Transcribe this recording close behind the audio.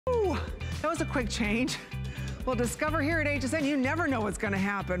That was a quick change. Well, discover here at HSN, you never know what's gonna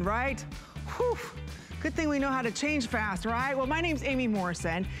happen, right? Whew. Good thing we know how to change fast, right? Well, my name's Amy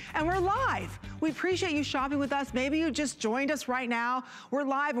Morrison, and we're live. We appreciate you shopping with us. Maybe you just joined us right now. We're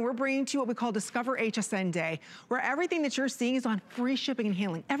live, and we're bringing to you what we call Discover HSN Day, where everything that you're seeing is on free shipping and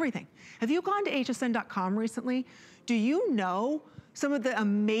handling, everything. Have you gone to hsn.com recently? Do you know some of the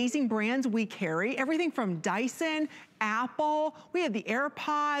amazing brands we carry? Everything from Dyson, Apple, we have the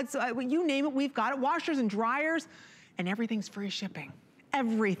AirPods, you name it, we've got it, washers and dryers, and everything's free shipping.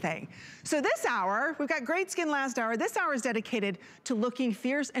 Everything. So this hour, we've got great skin last hour. This hour is dedicated to looking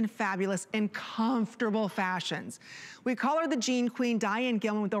fierce and fabulous in comfortable fashions. We call her the Jean Queen. Diane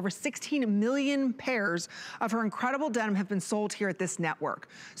Gilman, with over 16 million pairs of her incredible denim, have been sold here at this network.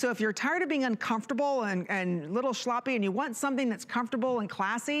 So if you're tired of being uncomfortable and a little sloppy and you want something that's comfortable and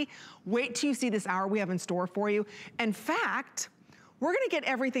classy, wait till you see this hour we have in store for you. In fact, we're gonna get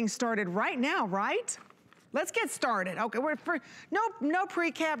everything started right now, right? Let's get started. Okay, no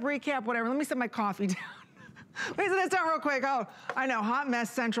pre-cap, recap, whatever. Let me set my coffee down. Let me set this down real quick. Oh, I know, hot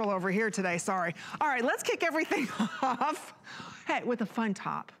mess central over here today, sorry. All right, let's kick everything off. Hey, with a fun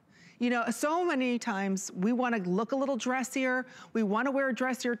top. You know, so many times we wanna look a little dressier, we wanna wear a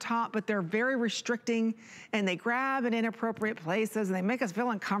dressier top, but they're very restricting and they grab in inappropriate places and they make us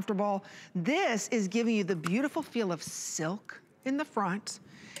feel uncomfortable. This is giving you the beautiful feel of silk in the front,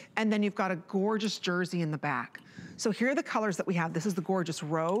 and then you've got a gorgeous jersey in the back. So here are the colors that we have. This is the gorgeous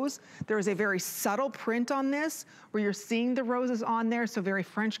rose. There is a very subtle print on this where you're seeing the roses on there, so very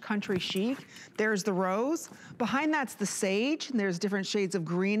French country chic. There's the rose. Behind that's the sage, and there's different shades of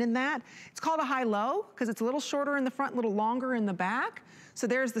green in that. It's called a high-low because it's a little shorter in the front, a little longer in the back. So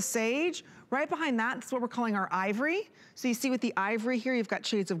there's the sage. Right behind that's what we're calling our ivory. So you see with the ivory here, you've got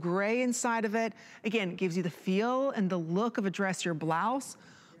shades of gray inside of it. Again, it gives you the feel and the look of a dressier blouse.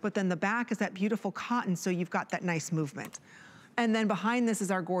 But then the back is that beautiful cotton, so you've got that nice movement. And then behind this is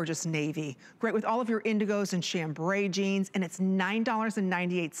our gorgeous navy. Great with all of your indigos and chambray jeans, and it's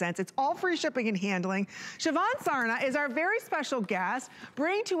 $9.98. It's all free shipping and handling. Siobhan Sarna is our very special guest,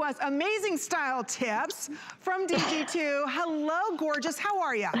 bringing to us amazing style tips from DG2. Hello, gorgeous, how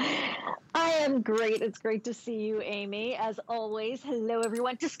are you? I am great. It's great to see you, Amy. As always, hello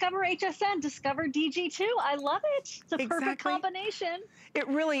everyone. Discover HSN, discover DG2. I love it. It's a perfect combination. It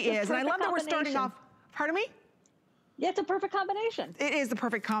really is. And I love that we're starting off, pardon me? Yeah, it's a perfect combination. It is the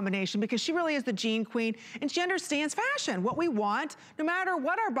perfect combination because she really is the Jean Queen and she understands fashion, what we want, no matter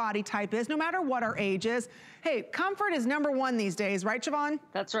what our body type is, no matter what our age is. Hey, comfort is #1 these days, right, Siobhan?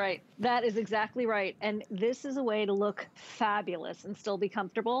 That's right. That is exactly right. And this is a way to look fabulous and still be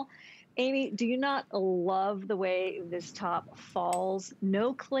comfortable. Amy, do you not love the way this top falls?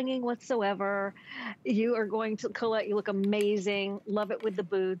 No clinging whatsoever. You are going to, Colette, you look amazing. Love it with the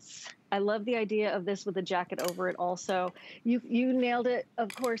boots. I love the idea of this with a jacket over it also. You nailed it,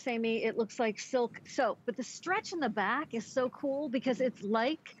 of course, Amy. It looks like silk soap, but the stretch in the back is so cool because it's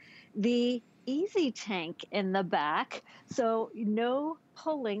like the Easy Tank in the back. So no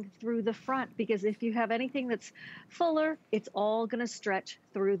pulling through the front, because if you have anything that's fuller, it's all going to stretch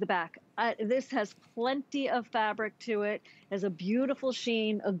through the back. This has plenty of fabric to it, has a beautiful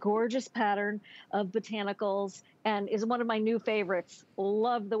sheen, a gorgeous pattern of botanicals, and is one of my new favorites.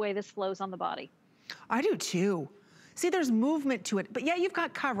 Love the way this flows on the body. I do too. See, there's movement to it, but yeah, you've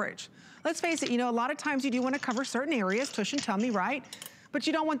got coverage. Let's face it, you know, a lot of times you do want to cover certain areas, tush and tummy, right? But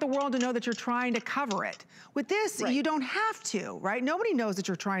you don't want the world to know that you're trying to cover it. With this, right, you don't have to, right? Nobody knows that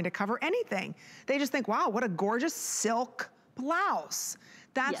you're trying to cover anything. They just think, wow, what a gorgeous silk blouse.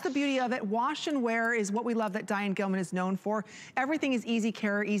 That's the beauty of it. Wash and wear is what we love that Diane Gilman is known for. Everything is easy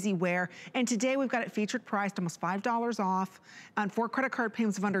care, easy wear. And today we've got it featured priced almost $5 off on 4 credit card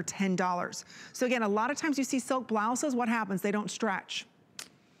payments of under $10. So again, a lot of times you see silk blouses, what happens? They don't stretch.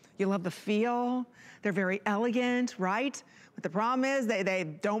 You love the feel. They're very elegant, right? But the problem is they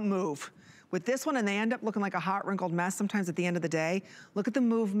don't move. With this one, and they end up looking like a hot wrinkled mess sometimes at the end of the day. Look at the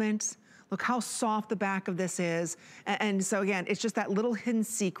movement. Look how soft the back of this is. And so again, it's just that little hidden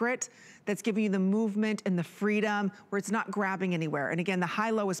secret that's giving you the movement and the freedom where it's not grabbing anywhere. And again, the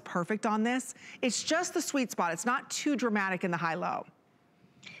high-low is perfect on this. It's just the sweet spot. It's not too dramatic in the high-low.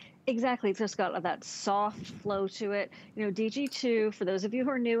 Exactly, it's just got that soft flow to it. You know, DG2, for those of you who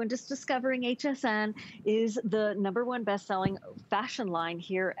are new and just discovering HSN, is the #1 best-selling fashion line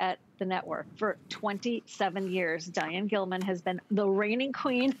here at the network for 27 years. Diane Gilman has been the reigning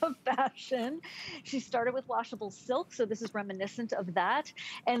queen of fashion. She started with washable silk, so this is reminiscent of that,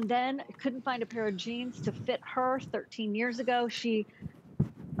 and then couldn't find a pair of jeans to fit her 13 years ago. She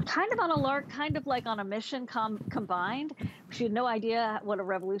kind of on a lark, kind of like on a mission combined, She had no idea what a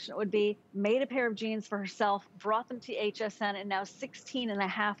revolution it would be, made a pair of jeans for herself, brought them to HSN, and now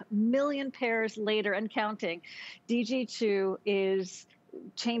 16.5 million pairs later and counting. DG2 is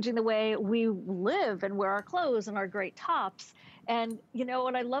changing the way we live and wear our clothes and our great tops. And you know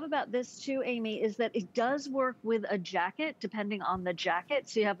what I love about this too, Amy, is that it does work with a jacket, depending on the jacket.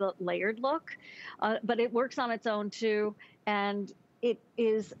 So you have the layered look, but it works on its own too. And it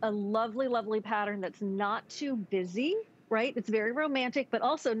is a lovely, lovely pattern that's not too busy, right? It's very romantic, but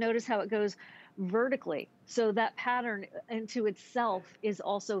also notice how it goes vertically. So that pattern into itself is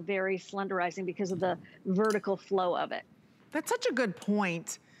also very slenderizing because of the vertical flow of it. That's such a good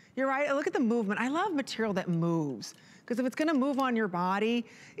point. You're right, look at the movement. I love material that moves, because if it's gonna move on your body,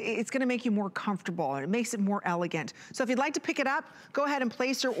 it's gonna make you more comfortable and it makes it more elegant. So if you'd like to pick it up, go ahead and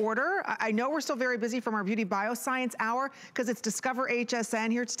place your order. I know we're still very busy from our Beauty Bioscience Hour, because it's Discover HSN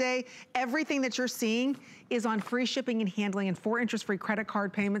here today. Everything that you're seeing is on free shipping and handling and 4 interest-free credit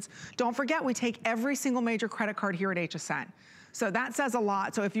card payments. Don't forget, we take every single major credit card here at HSN. So that says a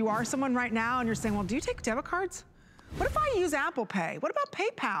lot. So if you are someone right now and you're saying, well, do you take debit cards? What if I use Apple Pay? What about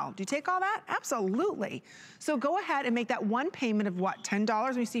PayPal? Do you take all that? Absolutely. So go ahead and make that one payment of what, $10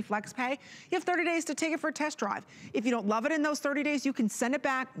 when you see FlexPay? You have 30 days to take it for a test drive. If you don't love it in those 30 days, you can send it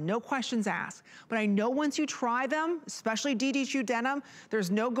back, no questions asked. But I know once you try them, especially DG2 denim,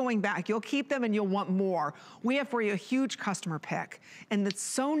 there's no going back. You'll keep them and you'll want more. We have for you a huge customer pick. And that's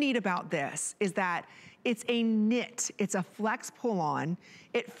so neat about this is that it's a knit, it's a flex pull-on.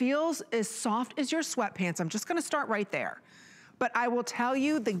 It feels as soft as your sweatpants. I'm just gonna start right there. But I will tell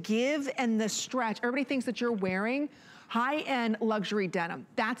you, the give and the stretch, everybody thinks that you're wearing high-end luxury denim.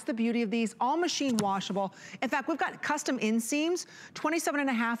 That's the beauty of these, all machine washable. In fact, we've got custom inseams.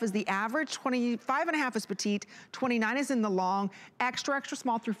 27.5 is the average, 25.5 is petite, 29 is in the long, extra, extra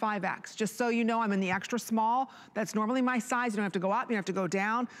small through 5X. Just so you know, I'm in the extra small. That's normally my size. You don't have to go up, you don't have to go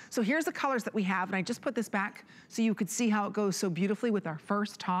down. So here's the colors that we have, and I just put this back so you could see how it goes so beautifully with our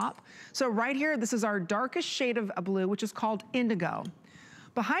first top. So right here, this is our darkest shade of blue, which is called indigo.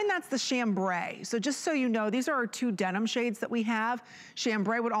 Behind that's the chambray. So just so you know, these are our 2 denim shades that we have.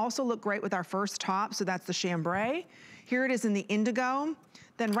 Chambray would also look great with our first top, so that's the chambray. Here it is in the indigo.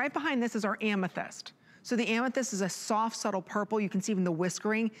 Then right behind this is our amethyst. So the amethyst is a soft, subtle purple. You can see even the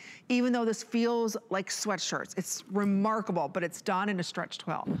whiskering, even though this feels like sweatshirts. It's remarkable, but it's done in a stretch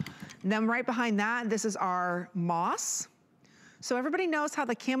twill. And then right behind that, this is our moss. So everybody knows how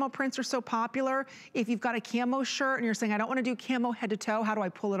the camo prints are so popular. If you've got a camo shirt and you're saying, I don't wanna do camo head to toe, how do I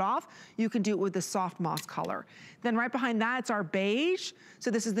pull it off? You can do it with the soft moss color. Then right behind that, it's our beige. So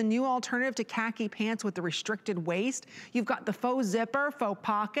this is the new alternative to khaki pants with the restricted waist. You've got the faux zipper, faux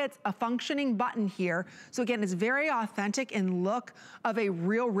pockets, a functioning button here. So again, it's very authentic in look of a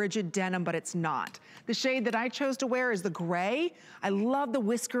real rigid denim, but it's not. The shade that I chose to wear is the gray. I love the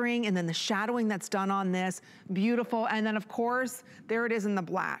whiskering and then the shadowing that's done on this. Beautiful. And then of course, there it is in the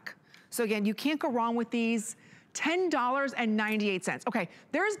black. So again, you can't go wrong with these. $10.98. Okay,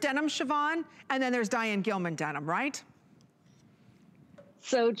 there's denim Siobhan, and then there's Diane Gilman denim, right?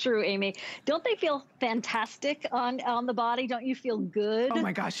 So true, Amy. Don't they feel fantastic on the body? Don't you feel good? Oh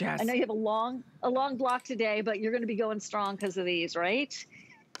my gosh, yes. I know you have a long block today, but you're going to be going strong because of these, right?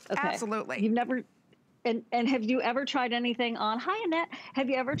 Okay. Absolutely. You've never, and have you ever tried anything on? Hi, Annette. Have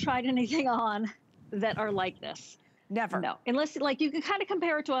you ever tried anything on that are like this? Never. No, unless like you can kind of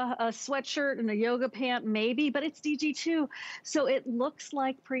compare it to a sweatshirt and a yoga pant maybe, but it's DG2. So it looks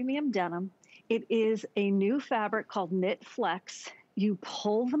like premium denim. It is a new fabric called Knit Flex. You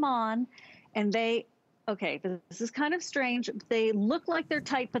pull them on and okay, this is kind of strange. They look like they're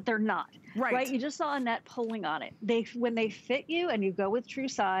tight, but they're not. Right? You just saw Annette pulling on it. When they fit you and you go with true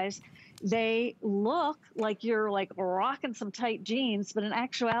size, they look like you're like rocking some tight jeans, but in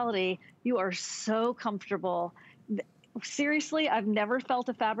actuality, you are so comfortable. Seriously, I've never felt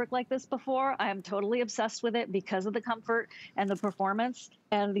a fabric like this before. I am totally obsessed with it because of the comfort and the performance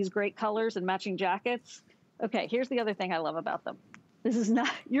and these great colors and matching jackets. Okay, here's the other thing I love about them. This is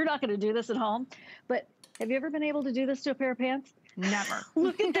not, you're not going to do this at home, but have you ever been able to do this to a pair of pants? Never.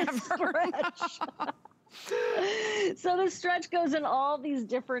 Look at this stretch. So the stretch goes in all these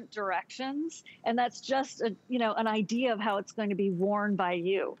different directions, and that's just an idea of how it's going to be worn by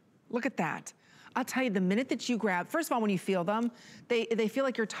you. Look at that. I'll tell you, the minute that you grab, first of all, when you feel them, they feel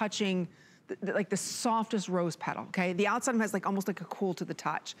like you're touching like the softest rose petal, okay? The outside has like almost like a cool to the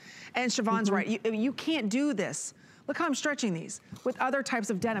touch. And Siobhan's right, you can't do this. Look how I'm stretching these with other types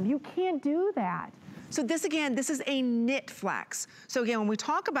of denim. You can't do that. So this again, this is a knit flex. So again, when we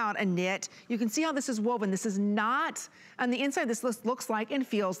talk about a knit, you can see how this is woven. This is not, on the inside, this looks like and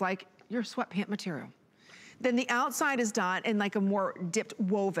feels like your sweatpant material. Then the outside is done in like a more dipped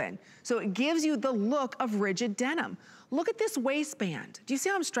woven. So it gives you the look of rigid denim. Look at this waistband. Do you see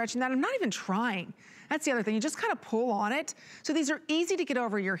how I'm stretching that? I'm not even trying. That's the other thing. You just kind of pull on it. So these are easy to get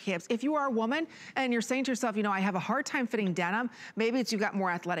over your hips. If you are a woman and you're saying to yourself, you know, I have a hard time fitting denim, maybe it's you got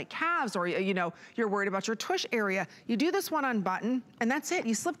more athletic calves, or you know, you're worried about your tush area. You do this one unbutton and that's it.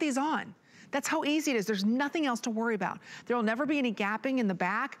 You slip these on. That's how easy it is. There's nothing else to worry about. There will never be any gapping in the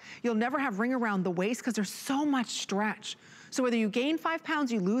back. You'll never have ring around the waist because there's so much stretch. So whether you gain 5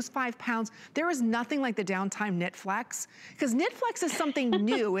 pounds, you lose 5 pounds, there is nothing like the Downtime Knit Flex, because Knit Flex is something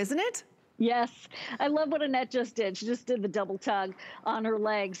new, isn't it? Yes, I love what Annette just did. She just did the double tug on her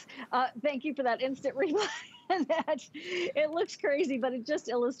legs. Thank you for that instant reply. It looks crazy, but it just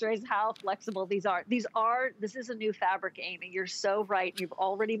illustrates how flexible these are. This is a new fabric, Amy. You're so right. You've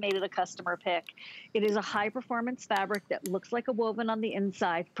already made it a customer pick. It is a high performance fabric that looks like a woven on the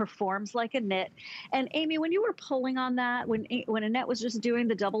inside, performs like a knit. And Amy, when you were pulling on that, when Annette was just doing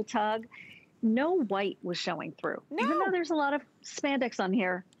the double tug, no white was showing through. No. Even though there's a lot of spandex on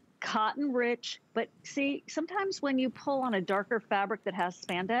here. Cotton rich, but see, sometimes when you pull on a darker fabric that has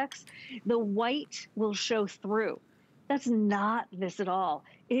spandex, the white will show through. That's not this at all.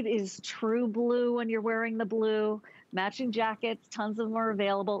 It is true blue when you're wearing the blue. Matching jackets, tons of them are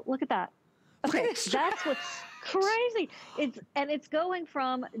available. Look at that. Okay, that's what's crazy. It's going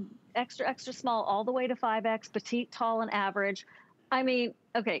from extra, extra small all the way to 5X, petite, tall, and average. I mean,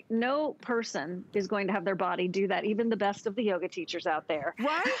 okay, no person is going to have their body do that, even the best of the yoga teachers out there.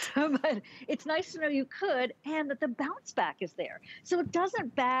 Right. But it's nice to know you could, and that the bounce back is there. So it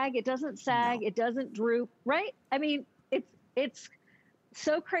doesn't bag, it doesn't sag, it doesn't droop, right? I mean, it's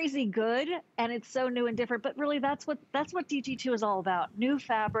so crazy good, and it's so new and different, but really that's what DG2 is all about. New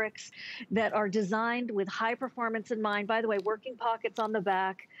fabrics that are designed with high performance in mind. By the way, working pockets on the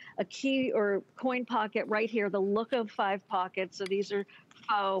back, a key or coin pocket right here, the look of 5 pockets. So these are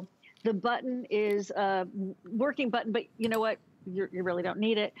faux. The button is a working button, but you know what? You really don't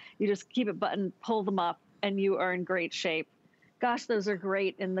need it. You just keep it buttoned, pull them up, and you are in great shape. Gosh, those are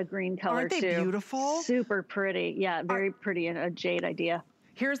great in the green color, too. Aren't they beautiful? Super pretty. Yeah, very pretty and a jade idea.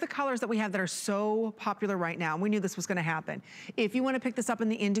 Here's the colors that we have that are so popular right now. We knew this was gonna happen. If you wanna pick this up in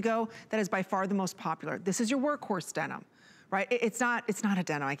the indigo, that is by far the most popular. This is your workhorse denim, right? It's not a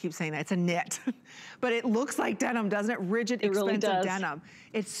denim, I keep saying that, it's a knit. But it looks like denim, doesn't it? Rigid, expensive denim.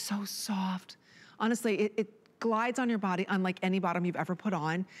 It's so soft. Honestly, it glides on your body unlike any bottom you've ever put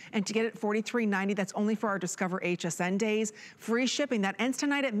on. And to get it $43.90, that's only for our Discover HSN days. Free shipping, that ends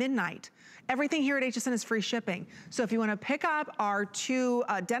tonight at midnight. Everything here at HSN is free shipping. So if you wanna pick up our 2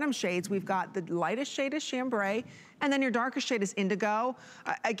 denim shades, we've got the lightest shade is chambray, and then your darkest shade is indigo.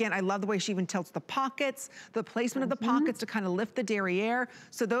 Again, I love the way she even tilts the pockets, the placement of the pockets to kind of lift the derriere.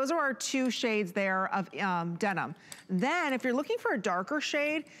 So those are our 2 shades there of denim. Then if you're looking for a darker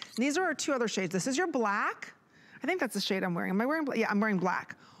shade, these are our 2 other shades. This is your black. I think that's the shade I'm wearing. Am I wearing black? Yeah, I'm wearing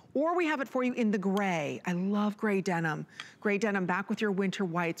black. Or we have it for you in the gray. I love gray denim. Gray denim back with your winter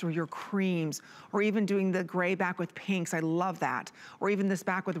whites or your creams, or even doing the gray back with pinks. I love that. Or even this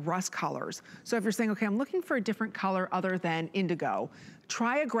back with rust colors. So if you're saying, okay, I'm looking for a different color other than indigo,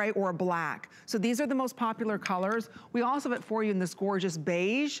 try a gray or a black. So these are the most popular colors. We also have it for you in this gorgeous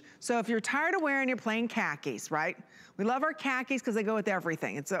beige. So if you're tired of wearing your plain khakis, right? We love our khakis because they go with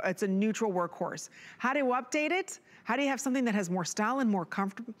everything. It's a neutral workhorse. How do you update it? How do you have something that has more style and more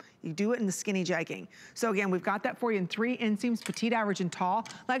comfortable? You do it in the skinny jegging. So again, we've got that for you in 3 inseams, petite, average, and tall.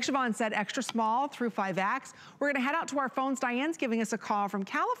 Like Siobhan said, extra small through 5X. We're gonna head out to our phones. Diane's giving us a call from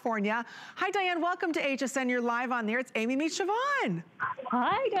California. Hi, Diane, welcome to HSN. You're live on there. It's Amy Meets Siobhan.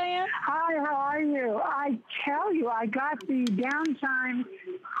 Hi, Diane. Hi, how are you? I tell you, I got the Downtime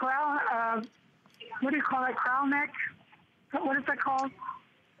crown, what do you call it, crown neck? What is that called?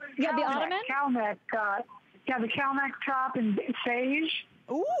 Yeah, the ottoman? Cow neck, yeah, the cow neck top in sage.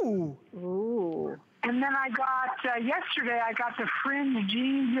 Ooh. Ooh. And then I got, yesterday I got the fringe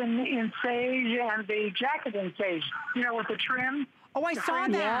jeans in sage and the jacket in sage, you know, with the trim. Oh, I saw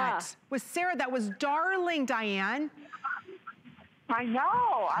that. Yeah. With Sarah, that was darling, Diane. I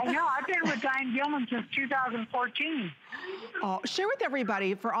know. I've been with Diane Gilman since 2014. Oh, share with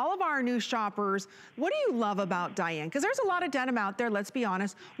everybody, for all of our new shoppers, what do you love about Diane? Because there's a lot of denim out there, let's be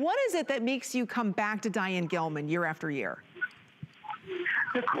honest. What is it that makes you come back to Diane Gilman year after year?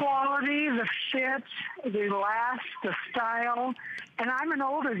 The quality, the fit, the last, the style. And I'm an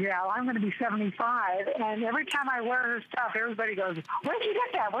older gal. I'm going to be 75. And every time I wear her stuff, everybody goes, where'd you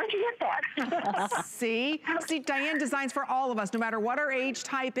get that? Where'd you get that? See, Diane designs for all of us, no matter what our age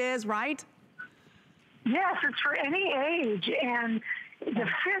type is, right? Yes, it's for any age. And The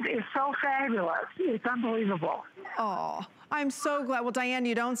fit is so fabulous. It's unbelievable. Oh, I'm so glad. Well, Diane,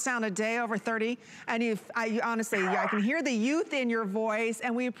 you don't sound a day over 30. And honestly, I can hear the youth in your voice.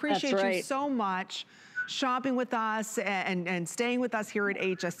 And we appreciate you so much shopping with us and staying with us here at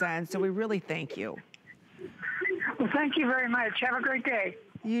HSN. So we really thank you. Well, thank you very much. Have a great day.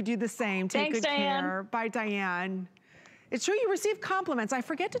 You do the same. Take good care. Bye, Diane. It's true, you receive compliments. I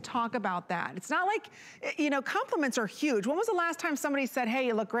forget to talk about that. It's not like, you know, compliments are huge. When was the last time somebody said, hey,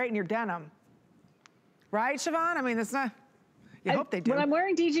 you look great in your denim? Right, Siobhan? I mean, it's not, you hope they do. When I'm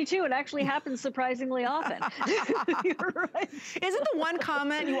wearing DG2, it actually happens surprisingly often. You're right. Isn't the one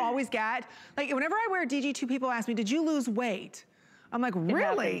comment you always get? Like, whenever I wear DG2, people ask me, did you lose weight? I'm like,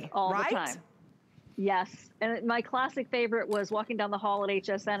 really? All the time. Yes. And my classic favorite was walking down the hall at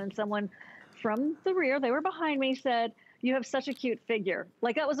HSN and someone from the rear, they were behind me, said, you have such a cute figure.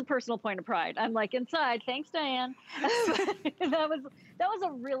 Like, that was a personal point of pride. I'm like, inside, thanks, Diane. that was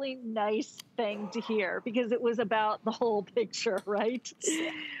a really nice thing to hear because it was about the whole picture, right?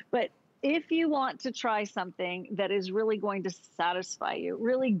 But if you want to try something that is really going to satisfy you,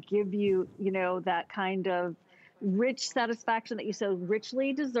 really give you, you know, that kind of rich satisfaction that you so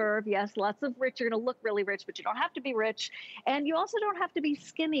richly deserve. Yes, lots of rich. You're going to look really rich, but you don't have to be rich. And you also don't have to be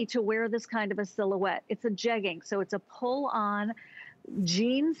skinny to wear this kind of a silhouette. It's a jegging. So it's a pull-on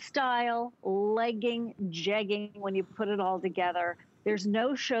jean style legging jegging when you put it all together. There's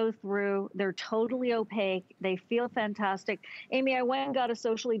no show through. They're totally opaque. They feel fantastic. Amy, I went and got a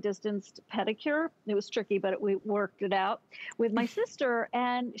socially distanced pedicure. It was tricky, but we worked it out with my sister.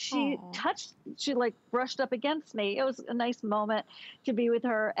 And she like brushed up against me. It was a nice moment to be with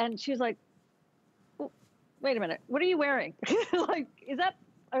her. And she's like, oh, wait a minute, what are you wearing? Like,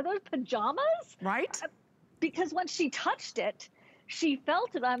 are those pajamas? Right. Because when she touched it, she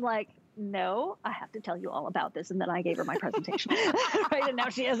felt it. I'm like, no, I have to tell you all about this. And then I gave her my presentation. Right. And now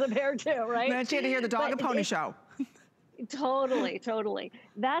she has a pair too, right? And then she had to hear the dog and pony show. Totally, totally.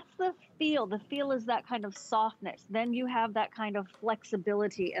 That's the feel. The feel is that kind of softness. Then you have that kind of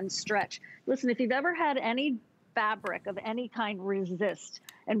flexibility and stretch. Listen, if you've ever had any fabric of any kind resist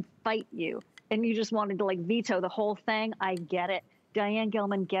and fight you, and you just wanted to like veto the whole thing, I get it. Diane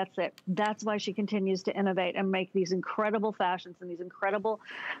Gilman gets it. That's why she continues to innovate and make these incredible fashions and these incredible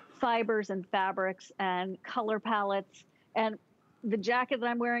fibers and fabrics and color palettes. And the jacket that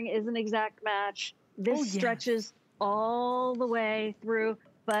I'm wearing is an exact match. This stretches all the way through,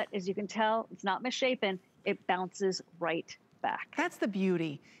 but as you can tell, it's not misshapen. It bounces right back. That's the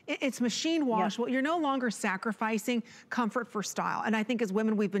beauty. It's machine washable. You're no longer sacrificing comfort for style. And I think as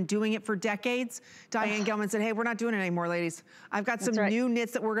women, we've been doing it for decades. Diane Gilman said, hey, we're not doing it anymore, ladies. I've got some new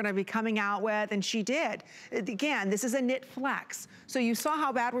knits that we're gonna be coming out with, and she did. Again, this is a knit flex. So you saw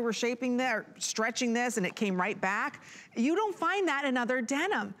how bad we were stretching this, and it came right back. You don't find that in other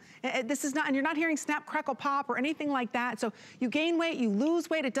denim. This is not, and you're not hearing snap, crackle, pop, or anything like that. So you gain weight, you lose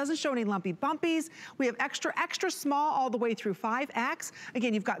weight. It doesn't show any lumpy bumpies. We have extra, extra small all the way through 5X.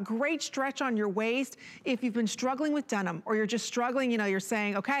 Again, you've got great stretch on your waist. If you've been struggling with denim, or you're just struggling, you know, you're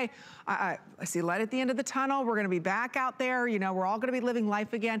saying, okay, I see light at the end of the tunnel. We're gonna be back out there. You know, we're all gonna be living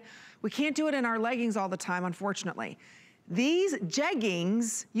life again. We can't do it in our leggings all the time, unfortunately. These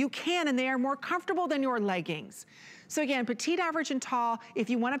jeggings, you can, and they are more comfortable than your leggings. So again, petite, average, and tall. If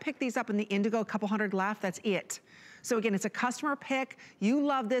you wanna pick these up in the indigo, a couple hundred left, that's it. So again, it's a customer pick. You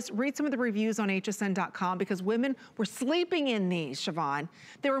love this. Read some of the reviews on hsn.com because women were sleeping in these, Siobhan.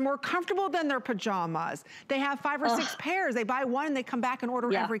 They were more comfortable than their pajamas. They have 5 or 6 pairs. They buy one and they come back and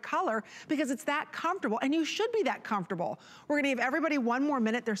order every color because it's that comfortable, and you should be that comfortable. We're gonna give everybody 1 more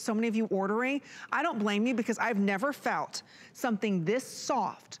minute. There's so many of you ordering. I don't blame you because I've never felt something this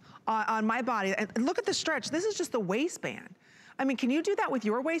soft on my body. And look at the stretch. This is just the waistband. I mean, can you do that with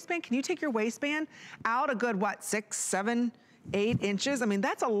your waistband? Can you take your waistband out a good, what, 6, 7, 8 inches? I mean,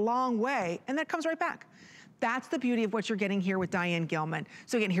 that's a long way, and that comes right back. That's the beauty of what you're getting here with Diane Gilman.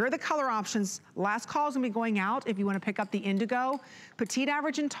 So again, here are the color options. Last call is gonna be going out if you wanna pick up the indigo. Petite,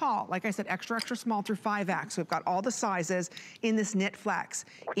 average, and tall. Like I said, extra, extra small through 5X. So we've got all the sizes in this knit flex.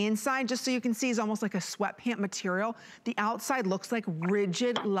 Inside, just so you can see, is almost like a sweatpant material. The outside looks like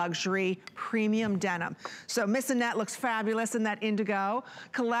rigid, luxury, premium denim. So Miss Annette looks fabulous in that indigo.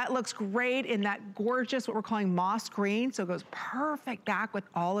 Colette looks great in that gorgeous, what we're calling moss green. So it goes perfect back with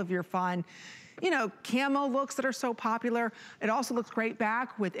all of your fun. you know, camo looks that are so popular. It also looks great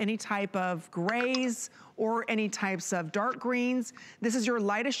back with any type of grays or any types of dark greens. This is your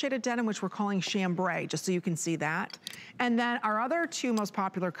lightest shade of denim, which we're calling chambray, just so you can see that. And then our other two most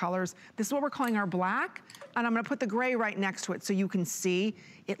popular colors, this is what we're calling our black, and I'm gonna put the gray right next to it so you can see.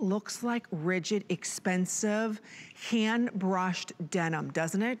 It looks like rigid, expensive, hand-brushed denim,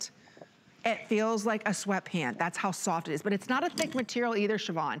 doesn't it? It feels like a sweatpant. That's how soft it is. But it's not a thick material either,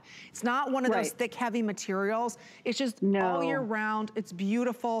 Siobhan. It's not one of those thick, heavy materials. It's just all year round. It's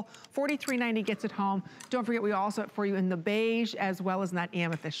beautiful. $43.90 gets it home. Don't forget, we also have it for you in the beige as well as in that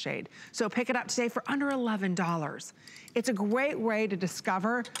amethyst shade. So pick it up today for under $11. It's a great way to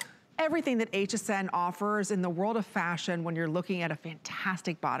discover everything that HSN offers in the world of fashion when you're looking at a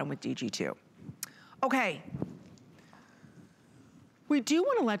fantastic bottom with DG2. Okay. We do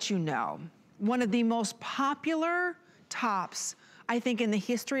want to let you know, one of the most popular tops, I think, in the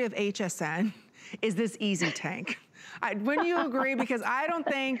history of HSN is this Easy Tank. Wouldn't you agree? Because I don't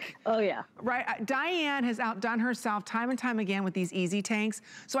think... Oh, yeah. Right? Diane has outdone herself time and time again with these Easy Tanks.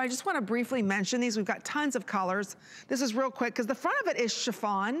 So I just want to briefly mention these. We've got tons of colors. This is real quick, because the front of it is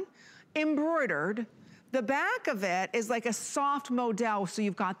chiffon, embroidered. The back of it is like a soft modal, so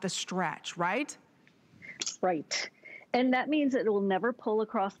you've got the stretch, right? Right. And that means it will never pull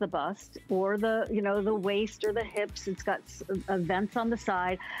across the bust or the, you know, the waist or the hips. It's got vents on the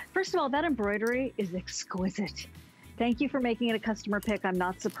side. First of all, that embroidery is exquisite. Thank you for making it a customer pick. I'm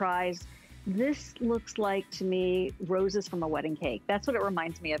not surprised. This looks like, to me, roses from a wedding cake. That's what it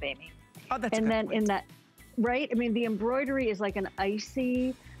reminds me of, Amy. Oh, that's a good point. In that, right? I mean, the embroidery is like an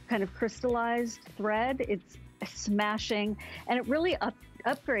icy kind of crystallized thread. It's smashing, and it really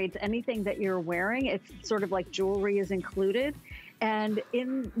upgrades anything that you're wearing. It's sort of like jewelry is included. And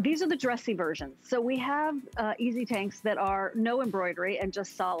these are the dressy versions. So we have Easy Tanks that are no embroidery and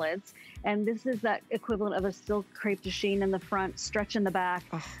just solids. And this is that equivalent of a silk crepe de chine in the front, stretch in the back.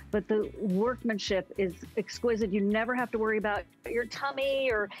 Oh. But the workmanship is exquisite. You never have to worry about your tummy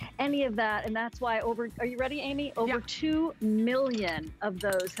or any of that. And that's why are you ready, Amy? Over 2 million of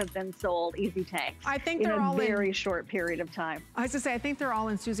those have been sold, Easy Tanks. I think they're all in a very short period of time. I was to say, I think they're all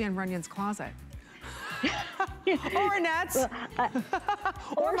in Suzanne Runyon's closet. Or Annette's.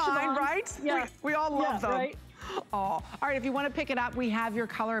 Or mine, right? Yeah. We all love them. Right? Oh, all right, if you want to pick it up, we have your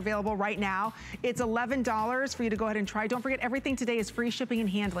color available right now. It's $11 for you to go ahead and try. Don't forget, everything today is free shipping and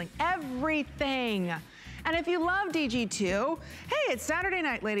handling. Everything. And if you love DG2, hey, it's Saturday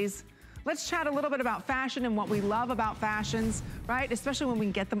night, ladies. Let's chat a little bit about fashion and what we love about fashions, right? Especially when we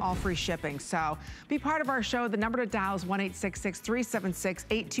can get them all free shipping. So be part of our show. The number to dial is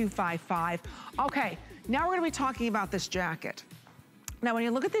 1-866-376-8255. Okay, now we're gonna be talking about this jacket. Now, when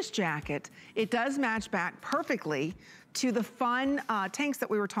you look at this jacket, it does match back perfectly to the fun tanks that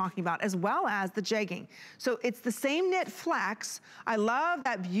we were talking about, as well as the jegging. So it's the same knit flex. I love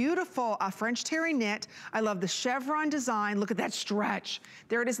that beautiful French terry knit. I love the chevron design. Look at that stretch.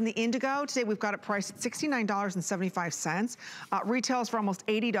 There it is in the indigo. Today we've got it priced at $69.75. Retails for almost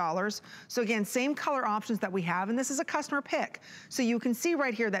 $80. So again, same color options that we have, and this is a customer pick. So you can see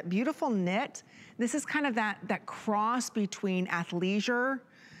right here that beautiful knit. This is kind of that cross between athleisure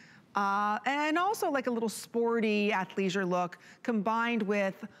and also like a little sporty athleisure look combined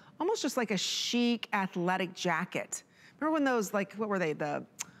with almost just like a chic athletic jacket. Remember when those, like, what were they? The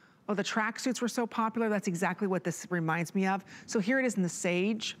tracksuits were so popular? That's exactly what this reminds me of. So here it is in the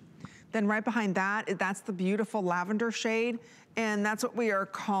sage. Then right behind that, that's the beautiful lavender shade. And that's what we are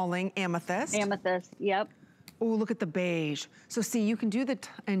calling amethyst. Amethyst, yep. Oh, look at the beige. So see, you can do the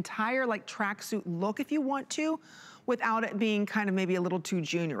entire like tracksuit look if you want to, without it being kind of maybe a little too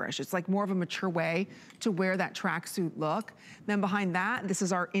juniorish. It's like more of a mature way to wear that tracksuit look. Then behind that, this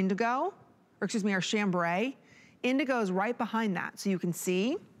is our indigo, or excuse me, our chambray. Indigo is right behind that, so you can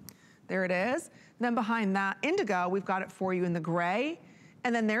see. There it is. Then behind that indigo, we've got it for you in the gray,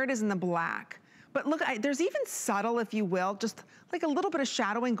 and then there it is in the black. But look, there's even subtle, if you will, just like a little bit of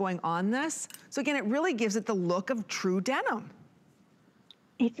shadowing going on this. So again, it really gives it the look of true denim.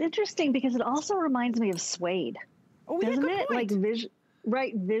 It's interesting because it also reminds me of suede. Oh, yeah, doesn't good it? point.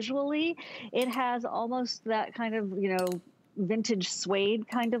 Like visually, it has almost that kind of, you know, vintage suede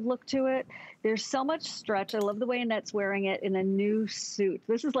kind of look to it. There's so much stretch. I love the way Annette's wearing it in a new suit.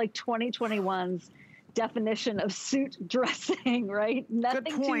 This is like 2021's definition of suit dressing, right?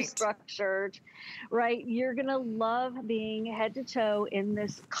 Nothing too structured, right? You're gonna love being head to toe in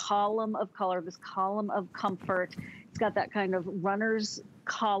this column of color, this column of comfort. It's got that kind of runner's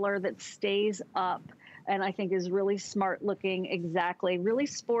collar that stays up. and I think is really smart looking, exactly, really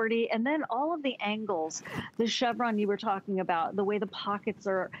sporty. And then all of the angles, the chevron you were talking about, the way the pockets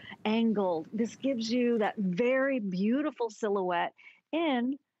are angled, this gives you that very beautiful silhouette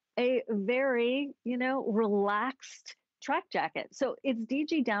in a very, relaxed track jacket. So it's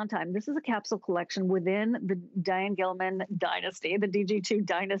DG Downtime. This is a capsule collection within the Diane Gilman dynasty, the DG2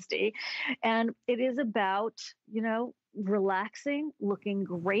 dynasty. And it is about, relaxing, looking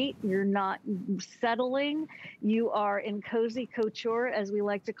great. You're not settling. You are in cozy couture, as we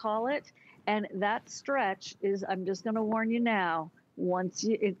like to call it. And that stretch is, I'm just going to warn you now, once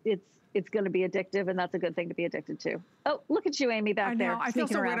you, it's going to be addictive, and that's a good thing to be addicted to. Oh, look at you, Amy, back there. I feel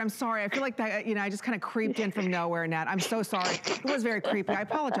so weird. I'm sorry. I feel like that, I just kind of creeped in from nowhere, Nat. I'm so sorry. It was very creepy. I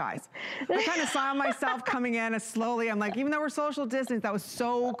apologize. I kind of saw myself coming in as slowly. I'm like, even though we're social distance, that was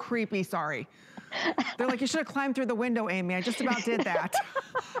so creepy. Sorry. They're like, you should have climbed through the window, Amy. I just about did that.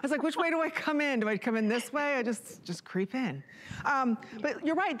 I was like, which way do I come in? Do I come in this way? I just creep in. But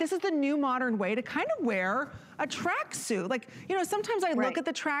you're right. This is the new modern way to kind of wear a tracksuit. Like, sometimes I look at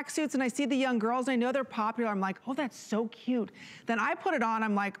the tracksuits and I see the young girls and I know they're popular. I'm like, oh, that's so cute. Then I put it on.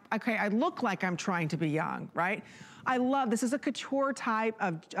 I'm like, okay, I look like I'm trying to be young, right? I love, this is a couture type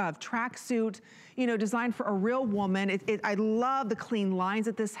of tracksuit, designed for a real woman. I love the clean lines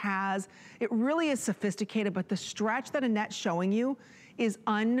that this has. It really is sophisticated, but the stretch that Annette's showing you is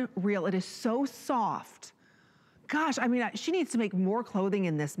unreal. It is so soft. Gosh, I mean, she needs to make more clothing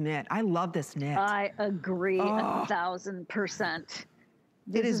in this knit. I love this knit. I agree 1,000%.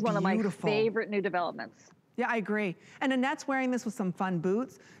 This is one of my favorite new developments. Yeah, I agree. And Annette's wearing this with some fun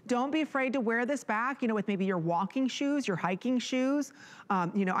boots. Don't be afraid to wear this back, with maybe your walking shoes, your hiking shoes.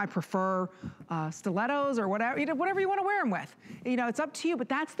 I prefer stilettos or whatever, whatever you want to wear them with. It's up to you, but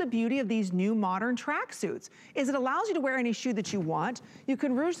that's the beauty of these new modern tracksuits, is it allows you to wear any shoe that you want. You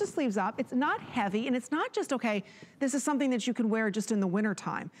can ruche the sleeves up. It's not heavy, and it's not just, okay, this is something that you can wear just in the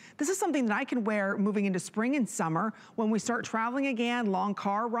wintertime. This is something that I can wear moving into spring and summer when we start traveling again, long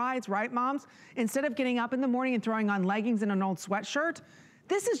car rides, right, moms? Instead of getting up in the morning and throwing on leggings and an old sweatshirt,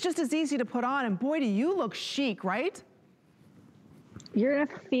 this is just as easy to put on, and boy, do you look chic, right? You're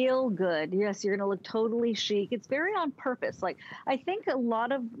gonna feel good. Yes, you're gonna look totally chic. It's very on purpose. Like, I think a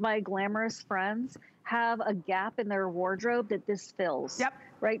lot of my glamorous friends have a gap in their wardrobe that this fills. Yep.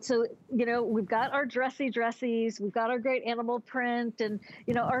 Right, so, we've got our dressies, we've got our great animal print, and,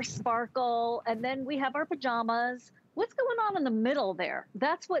 our sparkle, and then we have our pajamas. What's going on in the middle there?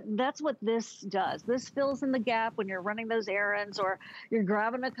 That's what this does. This fills in the gap when you're running those errands, or you're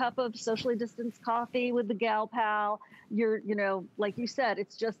grabbing a cup of socially distanced coffee with the gal pal. You're, like you said,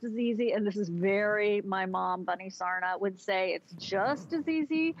 it's just as easy. And this is my mom, Bunny Sarna, would say it's just as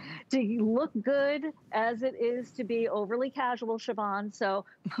easy to look good as it is to be overly casual, Siobhan. So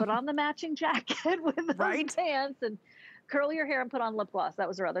put on the matching jacket with those pants and curl your hair and put on lip gloss. That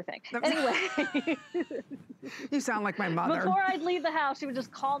was her other thing. Anyway. You sound like my mother. Before I'd leave the house, she would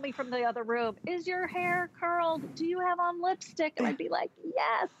just call me from the other room. Is your hair curled? Do you have on lipstick? And I'd be like,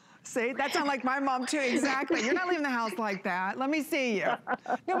 yes. See, that sounds like my mom too, exactly. You're not leaving the house like that. Let me see you.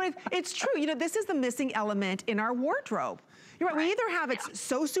 No, but it's true. This is the missing element in our wardrobe. You're right. We either have it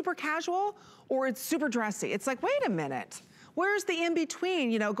so super casual or it's super dressy. It's like, wait a minute. Where's the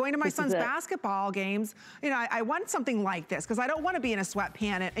in-between? Going to my son's basketball games, I want something like this because I don't want to be in a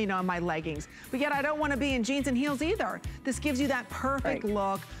sweatpant, in my leggings. But yet I don't want to be in jeans and heels either. This gives you that perfect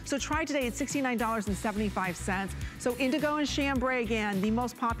look. So try today at $69.75. So indigo and chambray, again, the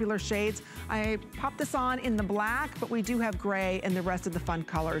most popular shades. I popped this on in the black, but we do have gray and the rest of the fun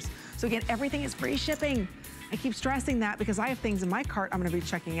colors. So again, everything is free shipping. I keep stressing that because I have things in my cart I'm gonna be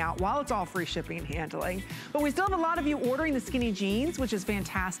checking out while it's all free shipping and handling. But we still have a lot of you ordering the skinny jeans, which is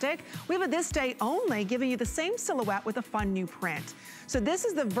fantastic. We have a this day only giving you the same silhouette with a fun new print. So this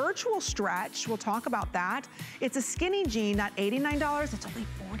is the virtual stretch. We'll talk about that. It's a skinny jean, not $89, it's only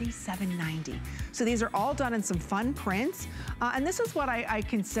 $47.90. So these are all done in some fun prints. And this is what I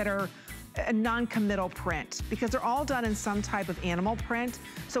consider a non-committal print because they're all done in some type of animal print.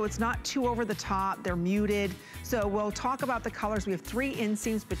 So it's not too over the top, they're muted. So we'll talk about the colors. We have 3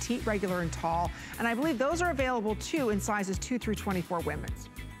 inseams, petite, regular, and tall. And I believe those are available too in sizes 2 through 24 women's.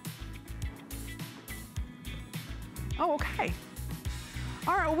 Oh, okay.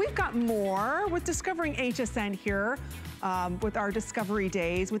 All right, well, we've got more with Discovering HSN here. With our discovery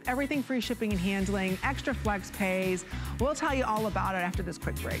days, with everything free shipping and handling, extra flex pays. We'll tell you all about it after this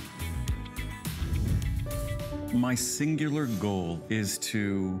quick break. My singular goal is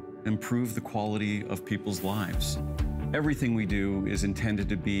to improve the quality of people's lives. Everything we do is intended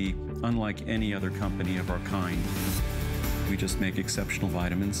to be unlike any other company of our kind. We just make exceptional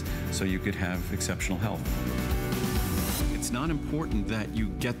vitamins so you could have exceptional health. It's not important that you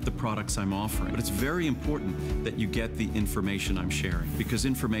get the products I'm offering, but it's very important that you get the information I'm sharing, because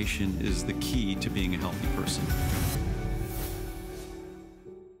information is the key to being a healthy person.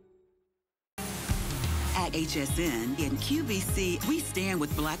 At HSN and QVC, we stand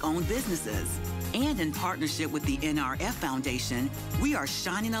with Black-owned businesses. And in partnership with the NRF Foundation, we are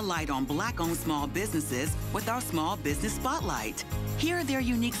shining a light on Black-owned small businesses with our Small Business Spotlight. Hear their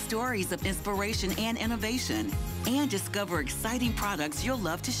unique stories of inspiration and innovation, and discover exciting products you'll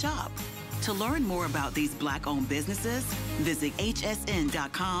love to shop. To learn more about these Black-owned businesses, visit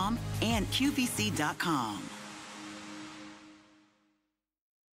hsn.com and qvc.com.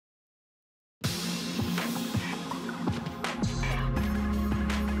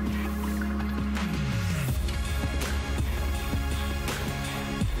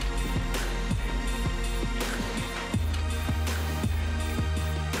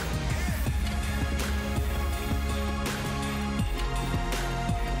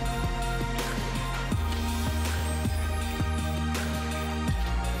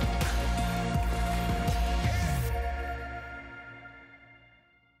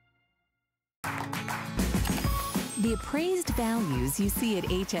 The appraised values you see at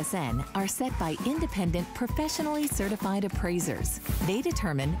HSN are set by independent, professionally certified appraisers. They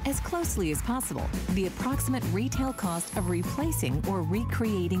determine, as closely as possible, the approximate retail cost of replacing or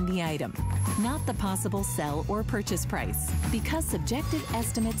recreating the item, not the possible sell or purchase price. Because subjective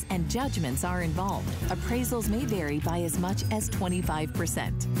estimates and judgments are involved, appraisals may vary by as much as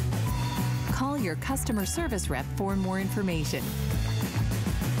 25%. Call your customer service rep for more information.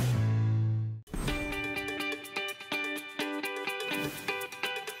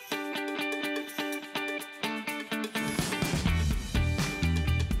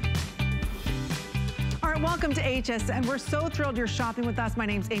 Welcome to HSN. We're so thrilled you're shopping with us. My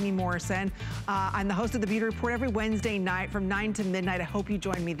name's Amy Morrison. I'm the host of the Beauty Report every Wednesday night from 9 to midnight. I hope you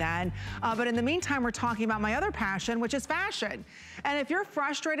join me then. But in the meantime, we're talking about my other passion, which is fashion. And if you're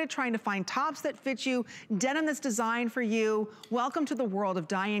frustrated trying to find tops that fit you, denim that's designed for you, welcome to the world of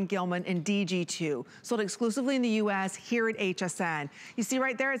Diane Gilman and DG2, sold exclusively in the US here at HSN. You see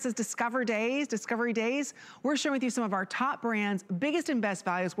right there, it says Discovery Days. We're sharing with you some of our top brands, biggest and best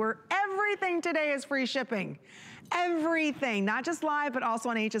values, where everything today is free shipping. Everything, not just live, but also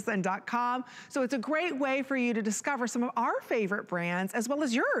on hsn.com. So it's a great way for you to discover some of our favorite brands as well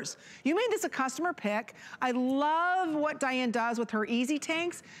as yours. You made this a customer pick. I love what Diane does with her easy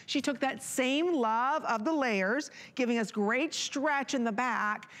tanks. She took that same love of the layers, giving us great stretch in the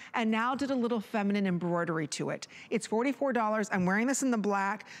back, and now did a little feminine embroidery to it. It's $44. I'm wearing this in the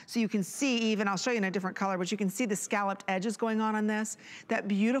black, so you can see even, I'll show you in a different color, but you can see the scalloped edges going on this. That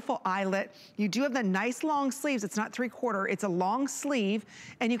beautiful eyelet. You do have the nice long sleeves. It's not 3/4, it's a long sleeve.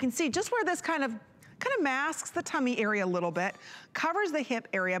 And you can see just where this kind of masks the tummy area a little bit, covers the hip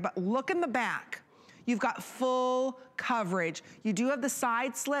area, but look in the back. You've got full coverage. You do have the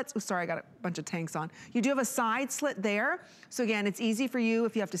side slits. Oh, sorry, I got a bunch of tanks on. You do have a side slit there. So again, it's easy for you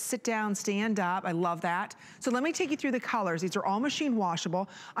if you have to sit down, stand up. I love that. So let me take you through the colors. These are all machine washable.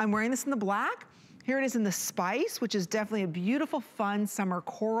 I'm wearing this in the black. Here it is in the spice, which is definitely a beautiful, fun summer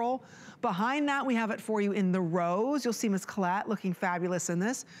coral. Behind that, we have it for you in the rose. You'll see Miss Colette looking fabulous in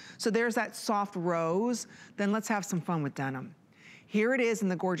this. So there's that soft rose. Then let's have some fun with denim. Here it is in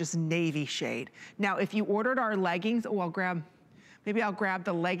the gorgeous navy shade. Now, if you ordered our leggings, maybe I'll grab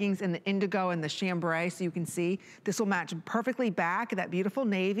the leggings in the indigo and the chambray so you can see. This will match perfectly back, that beautiful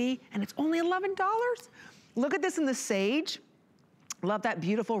navy, and it's only $11. Look at this in the sage. Love that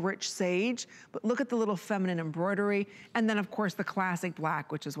beautiful rich sage, but look at the little feminine embroidery. And then of course the classic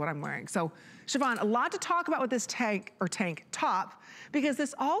black, which is what I'm wearing. So Siobhan, a lot to talk about with this tank top, because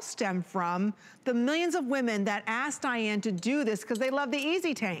this all stemmed from the millions of women that asked Diane to do this because they love the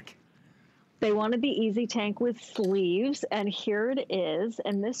easy tank. They wanted the easy tank with sleeves, and here it is.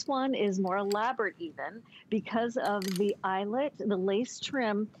 And this one is more elaborate even because of the eyelet, the lace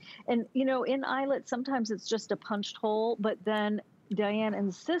trim. And you know, in eyelet, sometimes it's just a punched hole, but then Diane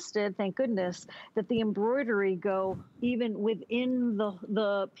insisted, thank goodness, that the embroidery go even within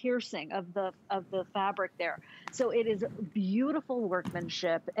the piercing of the fabric there. So it is beautiful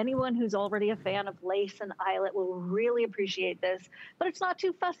workmanship. Anyone who's already a fan of lace and eyelet will really appreciate this, but it's not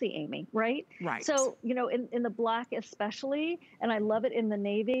too fussy, Amy, right? Right. So, you know, in the black especially, and I love it in the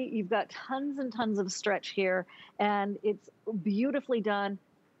navy, you've got tons and tons of stretch here, and it's beautifully done.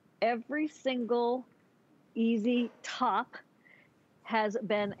 Every single easy top has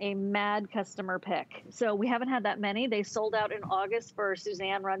been a mad customer pick. So we haven't had that many. They sold out in August for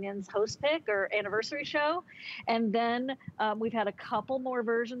Suzanne Runyon's host pick or anniversary show. And then we've had a couple more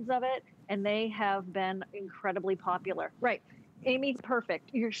versions of it, and they have been incredibly popular. Right. Amy, perfect.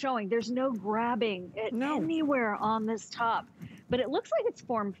 You're showing there's no grabbing it anywhere on this top, but it looks like it's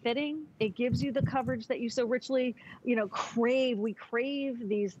form-fitting. It gives you the coverage that you so richly, crave. We crave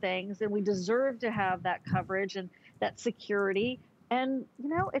these things, and we deserve to have that coverage and that security. And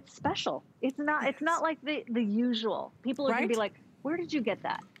it's special. It's not like the usual. People are gonna be like, where did you get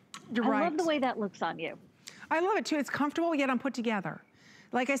that? You're right. I love the way that looks on you. I love it too. It's comfortable yet put together.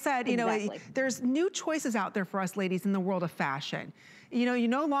 Like I said, there's new choices out there for us ladies in the world of fashion. You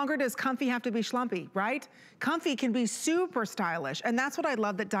no longer does comfy have to be schlumpy, right? Comfy can be super stylish, and that's what I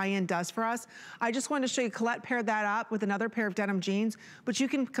love that Diane does for us. I just wanted to show you, Colette paired that up with another pair of denim jeans, but you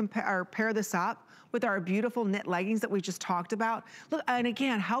can pair this up with our beautiful knit leggings that we just talked about. Look, and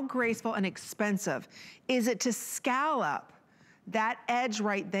again, how graceful and expensive is it to scallop that edge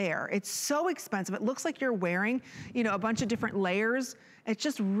right there? It's so expensive. It looks like you're wearing, a bunch of different layers. It's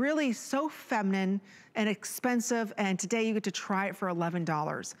just really so feminine and expensive, and today you get to try it for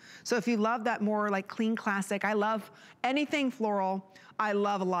 $11. So if you love that more like clean classic, I love anything floral. I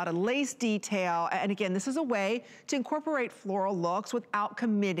love a lot of lace detail. And again, this is a way to incorporate floral looks without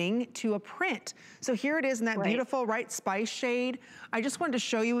committing to a print. So here it is in that beautiful, spice shade. I just wanted to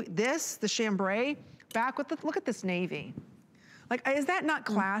show you this, the chambray, back with look at this navy. Like, is that not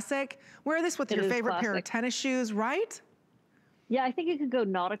classic? Wear this with your favorite pair of tennis shoes, right? Yeah, I think it could go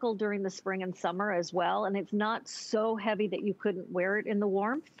nautical during the spring and summer as well. And it's not so heavy that you couldn't wear it in the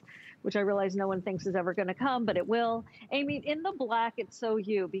warmth, which I realize no one thinks is ever going to come, but it will. Amy, in the black, it's so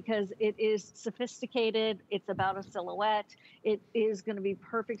you because it is sophisticated. It's about a silhouette. It is going to be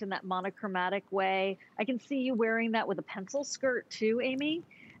perfect in that monochromatic way. I can see you wearing that with a pencil skirt too, Amy.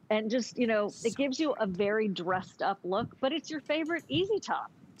 And just, it gives you a very dressed up look, but it's your favorite easy top.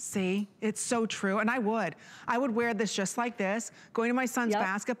 See, it's so true. And I would wear this just like this, going to my son's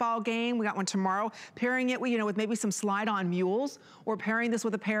basketball game. We got one tomorrow, pairing it with, with maybe some slide-on mules, or pairing this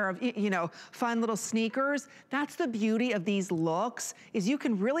with a pair of, fun little sneakers. That's the beauty of these looks, is you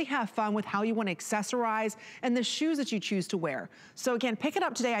can really have fun with how you want to accessorize and the shoes that you choose to wear. So again, pick it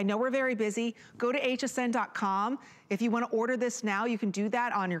up today. I know we're very busy. Go to hsn.com. If you want to order this now, you can do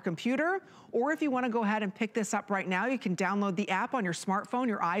that on your computer, or if you want to go ahead and pick this up right now, you can download the app on your smartphone,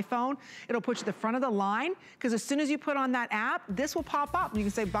 your iPhone. It'll put you at the front of the line, because as soon as you put on that app, this will pop up. You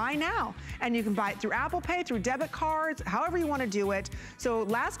can say buy now, and you can buy it through Apple Pay, through debit cards, however you want to do it. So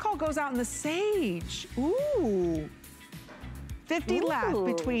last call goes out in the sage. Ooh. 50 left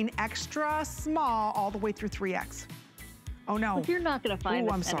between extra small all the way through 3X. Oh no. But you're not going to find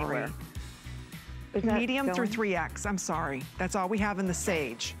this anywhere. Medium through 3X, I'm sorry. That's all we have in the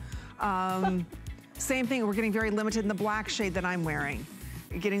sage. Same thing, we're getting very limited in the black shade that I'm wearing.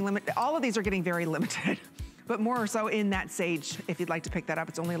 Getting limited, all of these are getting very limited, but more so in that sage. If you'd like to pick that up,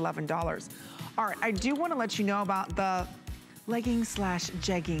 it's only $11. All right, I do want to let you know about the leggings /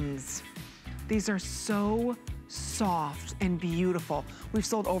 jeggings. These are so soft and beautiful. We've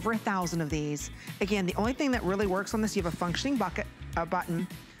sold over 1,000 of these. Again, the only thing that really works on this, you have a functioning button,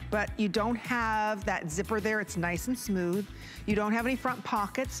 but you don't have that zipper there. It's nice and smooth. You don't have any front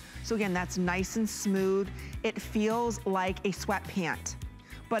pockets. So again, that's nice and smooth. It feels like a sweatpant,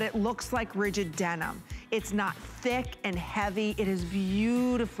 but it looks like rigid denim. It's not thick and heavy. It is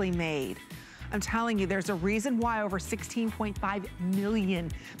beautifully made. I'm telling you, there's a reason why over 16.5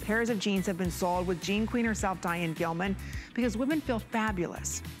 million pairs of jeans have been sold with Jean Queen herself, Diane Gilman, because women feel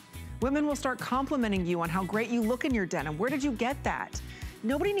fabulous. Women will start complimenting you on how great you look in your denim. Where did you get that?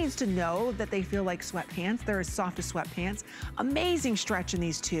 Nobody needs to know that they feel like sweatpants. They're as soft as sweatpants. Amazing stretch in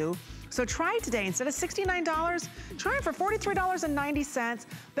these two. So try it today. Instead of $69, try it for $43.90.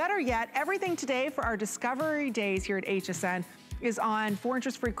 Better yet, everything today for our Discovery Days here at HSN is on 4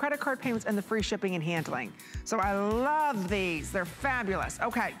 interest-free credit card payments and the free shipping and handling. So I love these. They're fabulous.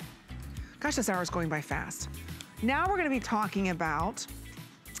 Okay. Gosh, this hour is going by fast. Now we're going to be talking about,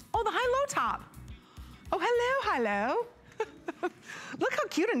 the high-low top. Oh, hello. Look how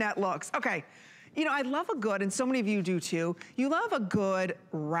cute Annette looks. Okay, I love a good, and so many of you do too, you love a good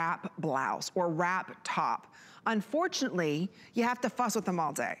wrap blouse or wrap top. Unfortunately, you have to fuss with them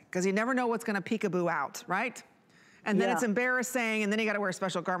all day because you never know what's gonna peekaboo out, right? And then it's embarrassing, and then you gotta wear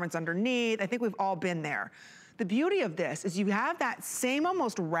special garments underneath. I think we've all been there. The beauty of this is you have that same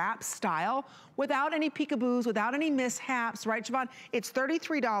almost wrap style without any peekaboos, without any mishaps, right, Siobhan? It's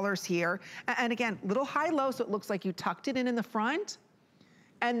 $33 here. And again, little high-low, so it looks like you tucked it in the front.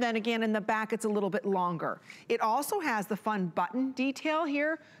 And then again, in the back, it's a little bit longer. It also has the fun button detail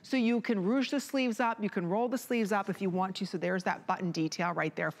here, so you can ruche the sleeves up, you can roll the sleeves up if you want to, so there's that button detail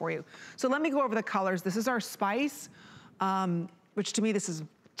right there for you. So let me go over the colors. This is our Spice, which to me, this is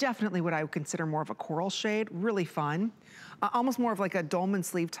definitely what I would consider more of a coral shade, really fun. Almost more of like a dolman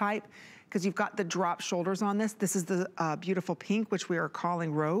sleeve type, because you've got the drop shoulders on this. This is the beautiful pink, which we are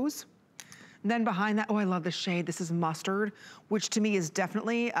calling Rose. And then behind that, oh, I love the shade. This is Mustard, which to me is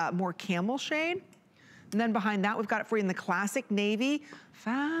definitely more camel shade. And then behind that, we've got it for you in the classic navy.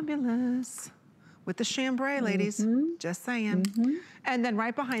 Fabulous. With the chambray, ladies, just saying. And then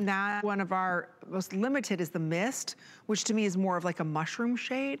right behind that, one of our most limited is the Mist, which to me is more of like a mushroom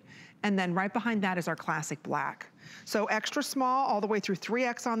shade. And then right behind that is our classic black. So extra small all the way through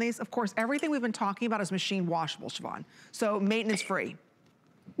 3X on these. Of course, everything we've been talking about is machine washable, Siobhan. So maintenance free.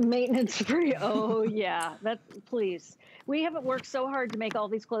 Maintenance free, oh yeah, please. We haven't worked so hard to make all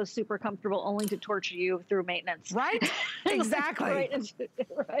these clothes super comfortable only to torture you through maintenance. Right, exactly.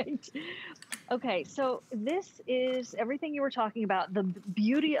 Right. Okay, so this is everything you were talking about, the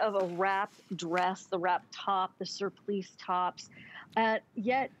beauty of a wrapped dress, the wrapped top, the surplice tops,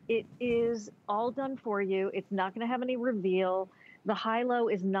 yet it is all done for you. It's not gonna have any reveal. The high-low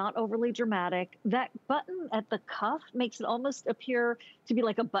is not overly dramatic. That button at the cuff makes it almost appear to be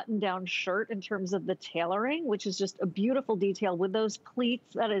like a button-down shirt in terms of the tailoring, which is just a beautiful detail with those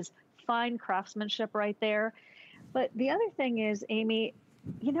pleats. That is fine craftsmanship right there. But the other thing is, Amy,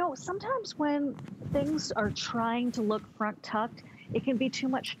 you know, sometimes when things are trying to look front tucked, it can be too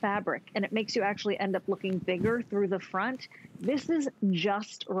much fabric and it makes you actually end up looking bigger through the front. This is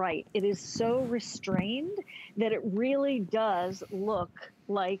just right. It is so restrained that it really does look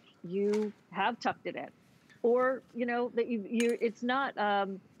like you have tucked it in, or you know that it's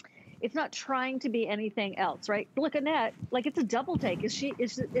not trying to be anything else, right? Look, Annette, like it's a double take. Is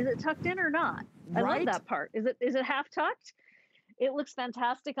it tucked in or not? I love that part. Is it half tucked? It looks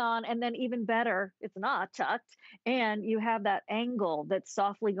fantastic on, and then even better, it's not tucked, and you have that angle that's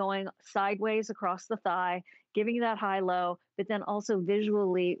softly going sideways across the thigh, giving you that high-low, but then also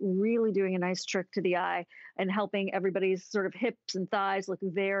visually really doing a nice trick to the eye and helping everybody's sort of hips and thighs look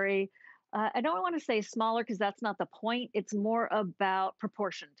very, I don't want to say smaller because that's not the point. It's more about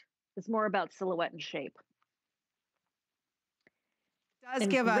proportioned. It's more about silhouette and shape. Does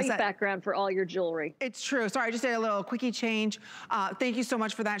give us great background for all your jewelry. It's true. Sorry, I just did a little quickie change. Thank you so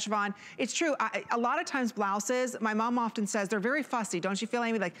much for that, Siobhan. It's true. A lot of times blouses, my mom often says they're very fussy. Don't you feel,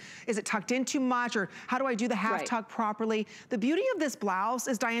 Amy? Like, is it tucked in too much, or how do I do the half tuck properly? The beauty of this blouse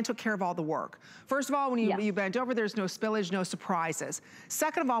is Diane took care of all the work. First of all, when you bend over, there's no spillage, no surprises.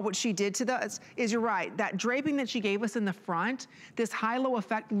 Second of all, what she did to this is, you're right, that draping that she gave us in the front, this high-low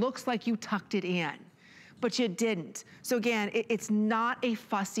effect looks like you tucked it in, but you didn't. So again, it's not a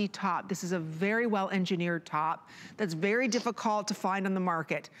fussy top. This is a very well-engineered top that's very difficult to find on the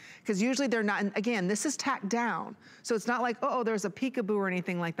market, because usually they're not, and again, this is tacked down. So it's not like, oh, there's a peekaboo or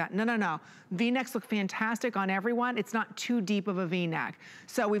anything like that. No, no, no. V-necks look fantastic on everyone. It's not too deep of a V-neck.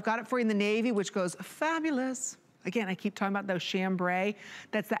 So we've got it for you in the navy, which goes fabulous. Again, I keep talking about those chambray.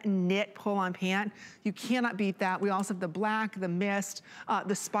 That's that knit pull-on pant. You cannot beat that. We also have the black, the mist,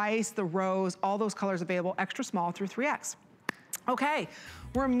 the spice, the rose, all those colors available, extra small through 3X. Okay,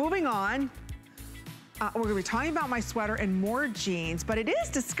 we're moving on. We're gonna be talking about my sweater and more jeans, but it is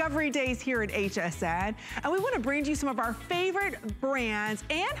Discovery Days here at HSN, and we wanna bring you some of our favorite brands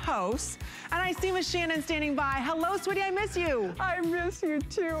and hosts. And I see Miss Shannon standing by. Hello, sweetie, I miss you. I miss you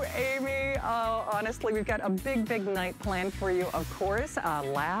too, Amy. Honestly, we've got a big, big night planned for you, of course.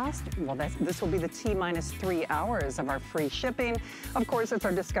 This will be the T-3 hours of our free shipping. Of course, it's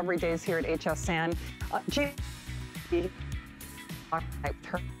our Discovery Days here at HSN.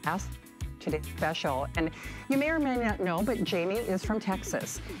 Today's special, and you may or may not know, but Jamie is from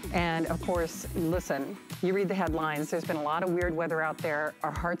Texas, and of course, listen, you read the headlines, there's been a lot of weird weather out there. Our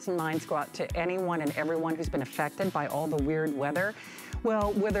hearts and minds go out to anyone and everyone who's been affected by all the weird weather.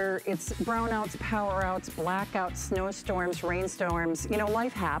 Well, whether it's brownouts, power outs, blackouts, snowstorms, rainstorms, you know,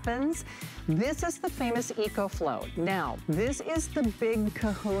 life happens. This is the famous EcoFloat. Now, this is the big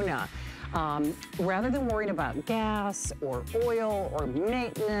kahuna. Rather than worrying about gas or oil or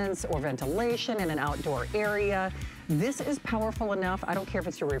maintenance or ventilation in an outdoor area, this is powerful enough. I don't care if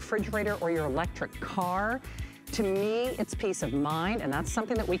it's your refrigerator or your electric car. To me, it's peace of mind, and that's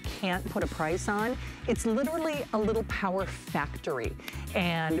something that we can't put a price on. It's literally a little power factory.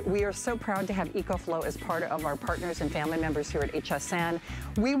 And we are so proud to have EcoFlow as part of our partners and family members here at HSN.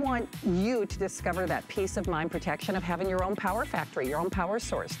 We want you to discover that peace of mind protection of having your own power factory, your own power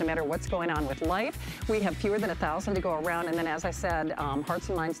source, no matter what's going on with life. We have fewer than 1,000 to go around. And then, as I said, hearts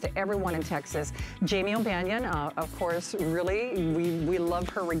and minds to everyone in Texas. Jamie O'Banion, of course, really, we love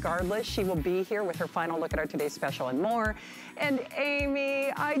her regardless. She will be here with her final look at our Today's Special and more. And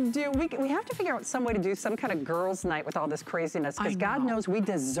Amy, we have to figure out some way to do some kind of girls' night with all this craziness, because God knows we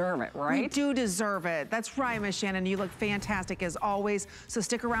deserve it, right? We do deserve it. That's right, Miss Shannon. You look fantastic as always. So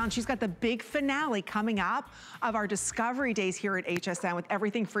stick around. She's got the big finale coming up of our Discovery Days here at HSN with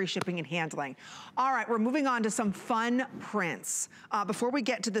everything free shipping and handling. All right, we're moving on to some fun prints. Before we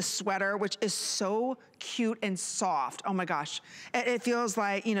get to the sweater, which is so cute and soft. Oh my gosh. It feels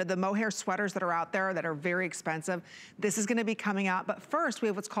like, you know, the mohair sweaters that are out there that are very expensive. This is gonna be coming out, but first we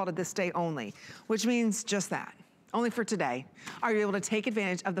have what's called a this day only, which means just that. Only for today. Are you able to take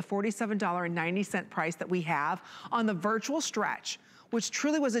advantage of the $47.90 price that we have on the virtual stretch, which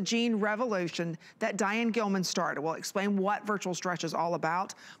truly was a jean revolution that Diane Gilman started. We'll explain what virtual stretch is all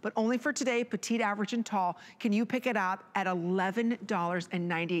about, but only for today, petite, average, and tall, can you pick it up at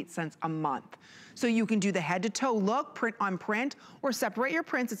 $11.98 a month. So you can do the head to toe look, print on print, or separate your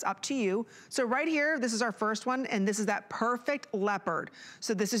prints, it's up to you. So right here, this is our first one, and this is that perfect leopard.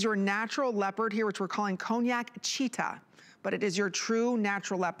 So this is your natural leopard here, which we're calling Cognac Cheetah, but it is your true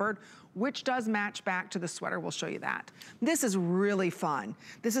natural leopard, which does match back to the sweater. We'll show you that. This is really fun.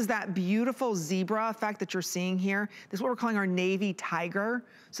 This is that beautiful zebra effect that you're seeing here. This is what we're calling our navy tiger.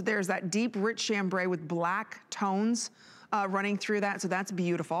 So there's that deep, rich chambray with black tones running through that, so that's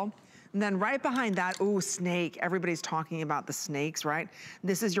beautiful. And then right behind that, ooh, snake. Everybody's talking about the snakes, right?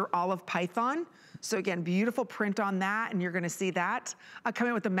 This is your olive python. So again, beautiful print on that, and you're gonna see that.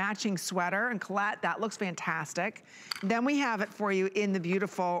 Coming with the matching sweater, and Colette, that looks fantastic. Then we have it for you in the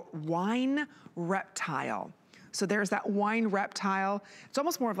beautiful wine reptile. So there's that wine reptile. It's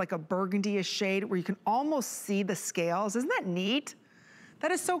almost more of like a burgundy-ish shade where you can almost see the scales. Isn't that neat?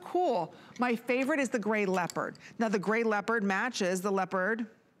 That is so cool. My favorite is the gray leopard. Now the gray leopard matches the leopard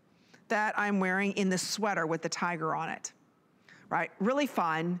that I'm wearing in the sweater with the tiger on it, right? Really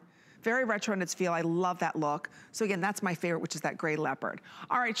fun, very retro in its feel. I love that look. So again, that's my favorite, which is that gray leopard.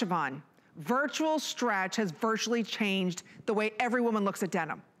 All right, Siobhan, virtual stretch has virtually changed the way every woman looks at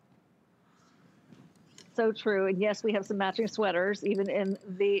denim. So true, and yes, we have some matching sweaters, even in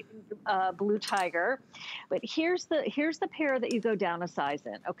the blue tiger. But here's the pair that you go down a size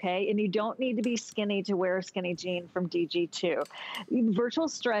in, okay? And you don't need to be skinny to wear a skinny jean from DG2. Virtual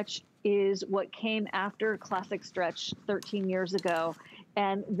stretch is what came after classic stretch 13 years ago,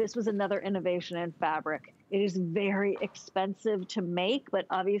 and this was another innovation in fabric. It is very expensive to make, but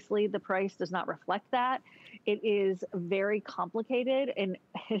obviously the price does not reflect that. It is very complicated and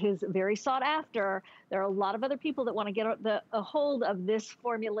it is very sought after. There are a lot of other people that want to get a hold of this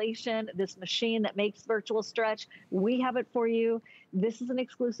formulation, this machine that makes virtual stretch. We have it for you. This is an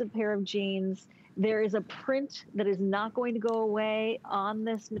exclusive pair of jeans. There is a print that is not going to go away on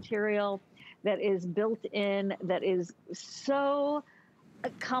this material that is built in, that is so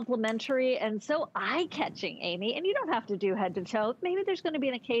complimentary and so eye-catching, Amy. And you don't have to do head to toe. Maybe there's going to be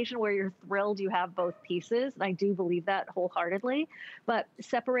an occasion where you're thrilled you have both pieces, and I do believe that wholeheartedly. But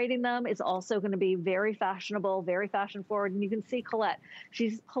separating them is also going to be very fashionable, very fashion forward. And you can see Colette,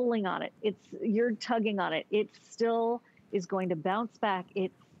 she's pulling on it. You're tugging on it. It still is going to bounce back.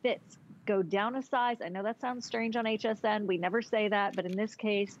 It fits. Go down a size. I know that sounds strange on HSN. We never say that, but in this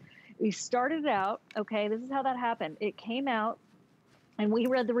case, we started out, okay, this is how that happened. It came out, and we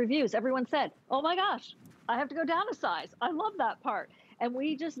read the reviews. Everyone said, oh my gosh, I have to go down a size. I love that part. And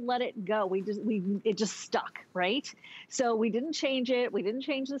we just let it go. It just stuck, right? So we didn't change it. We didn't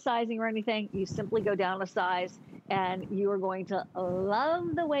change the sizing or anything. You simply go down a size and you are going to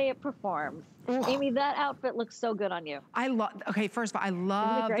love the way it performs. Ooh. Amy, that outfit looks so good on you. Okay, first of all, I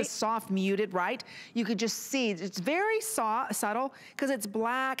love the soft muted, right? You could just see, it's very subtle because it's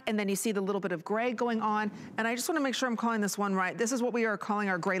black and then you see the little bit of gray going on. And I just want to make sure I'm calling this one right. This is what we are calling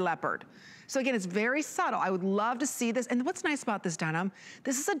our gray leopard. So again, it's very subtle. I would love to see this. And what's nice about this denim,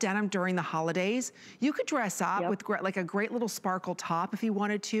 this is a denim during the holidays. You could dress up with like a great little sparkle top if you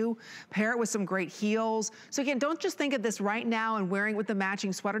wanted to, pair it with some great heels. So again, don't just think of this right now and wearing it with the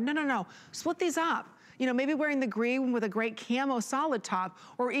matching sweater. No, no, no. Split these up. You know, maybe wearing the green with a great camo solid top,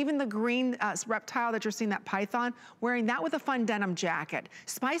 or even the green reptile that you're seeing, that python, wearing that with a fun denim jacket.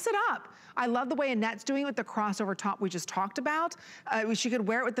 Spice it up. I love the way Annette's doing it with the crossover top we just talked about. She could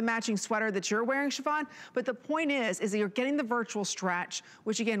wear it with the matching sweater that you're wearing, Siobhan. But the point is that you're getting the virtual stretch,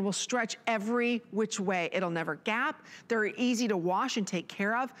 which again will stretch every which way. It'll never gap. They're easy to wash and take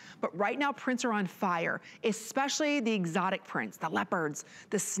care of. But right now, prints are on fire, especially the exotic prints, the leopards,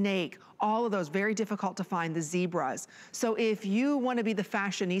 the snake, all of those, very difficult to find, the zebras. So if you want to be the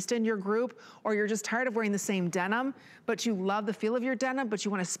fashionista in your group, or you're just tired of wearing the same denim, but you love the feel of your denim, but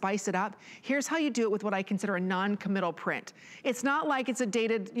you want to spice it up, here's how you do it with what I consider a non-committal print. It's not like it's a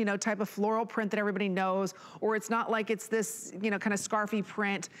dated, you know, type of floral print that everybody knows, or it's not like it's this, you know, kind of scarfy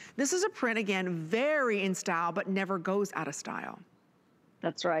print. This is a print, again, very in style, but never goes out of style.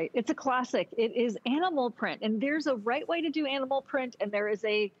 That's right. It's a classic. It is animal print, and there's a right way to do animal print, and there is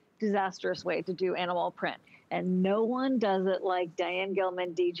a disastrous way to do animal print. And no one does it like Diane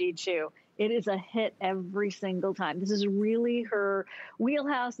Gilman, DG2. It is a hit every single time. This is really her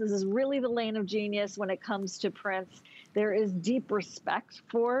wheelhouse. This is really the lane of genius when it comes to prints. There is deep respect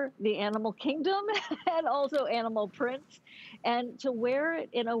for the animal kingdom and also animal prints. And to wear it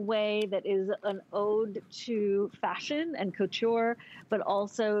in a way that is an ode to fashion and couture, but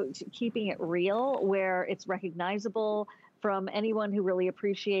also to keeping it real, where it's recognizable from anyone who really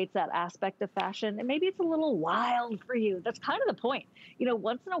appreciates that aspect of fashion. And maybe it's a little wild for you. That's kind of the point. You know,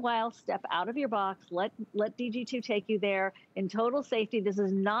 once in a while, step out of your box, let DG2 take you there in total safety. This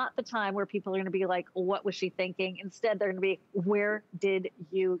is not the time where people are going to be like, what was she thinking? Instead, they're going to be, where did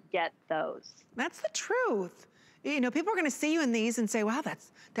you get those? That's the truth. You know, people are going to see you in these and say, wow,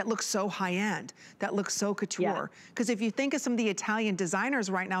 that looks so high-end. That looks so couture. Because if you think of some of the Italian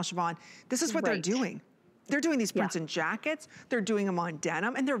designers right now, Siobhan, this is what they're doing. They're doing these prints in jackets, they're doing them on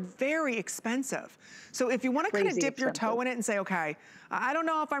denim, and they're very expensive. So if you want to kind of dip your toe in it and say, okay, I don't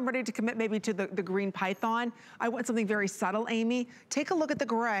know if I'm ready to commit maybe to the green python, I want something very subtle, Amy, take a look at the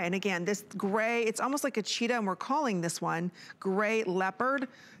gray. And again, this gray, it's almost like a cheetah, and we're calling this one gray leopard.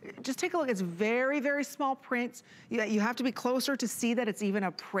 Just take a look, it's very, very small prints. You have to be closer to see that it's even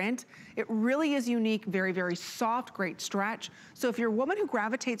a print. It really is unique, very, very soft, great stretch. So if you're a woman who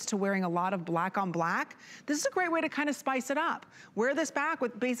gravitates to wearing a lot of black on black, this is a great way to kind of spice it up. Wear this back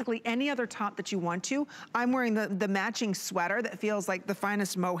with basically any other top that you want to. I'm wearing the matching sweater that feels like the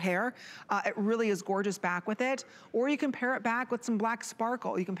finest mohair. It really is gorgeous back with it. Or you can pair it back with some black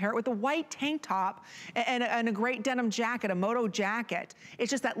sparkle. You can pair it with a white tank top and a great denim jacket, a moto jacket. It's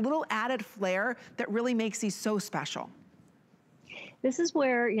just that little added flair that really makes these so special. This is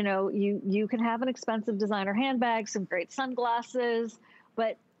where, you know, you can have an expensive designer handbag, some great sunglasses,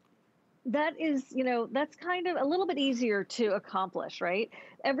 but that is, you know, that's kind of a little bit easier to accomplish, right?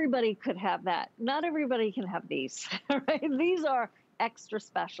 Everybody could have that. Not everybody can have these, right? These are extra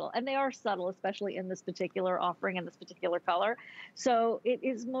special, and they are subtle, especially in this particular offering and this particular color. So it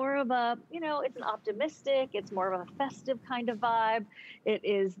is more of a, you know, it's an optimistic, it's more of a festive kind of vibe. It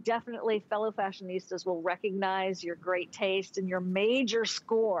is definitely, fellow fashionistas will recognize your great taste and your major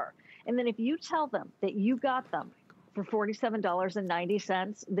score. And then if you tell them that you got them for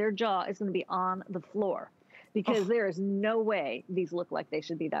 $47.90, their jaw is going to be on the floor, because there is no way these look like they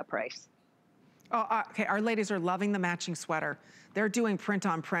should be that price. Oh, okay, our ladies are loving the matching sweater. They're doing print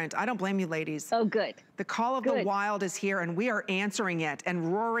on print. I don't blame you, ladies. Oh, good. The call of the wild is here, and we are answering it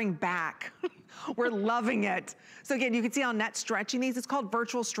and roaring back. We're loving it. So again, you can see how Annette's stretching these. It's called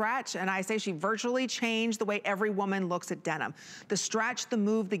virtual stretch, and I say she virtually changed the way every woman looks at denim. The stretch, the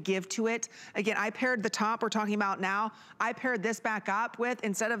move, the give to it. Again, I paired the top we're talking about now. I paired this back up with,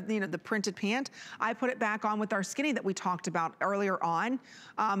 instead of, you know, the printed pant, I put it back on with our skinny that we talked about earlier on.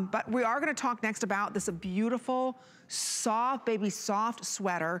 But we are going to talk next about this beautiful, soft, baby soft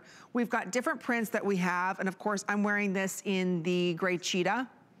sweater. We've got different prints that we have, and of course, I'm wearing this in the gray cheetah.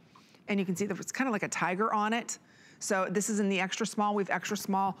 And you can see that it's kind of like a tiger on it. So this is in the extra small. We have extra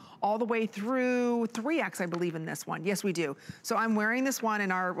small all the way through 3X, I believe, in this one. Yes, we do. So I'm wearing this one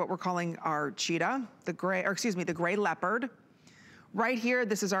in our, what we're calling our cheetah, the gray, or excuse me, the gray leopard. Right here,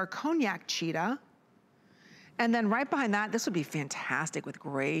 this is our cognac cheetah. And then right behind that, this would be fantastic with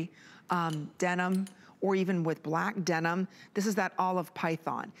gray denim, or even with black denim. This is that olive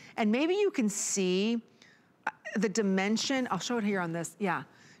python. And maybe you can see the dimension. I'll show it here on this, yeah.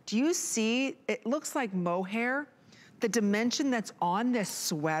 Do you see, it looks like mohair, the dimension that's on this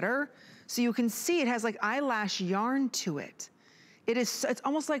sweater. So you can see it has like eyelash yarn to it. It's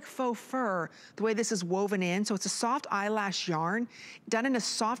almost like faux fur, the way this is woven in. So it's a soft eyelash yarn, done in a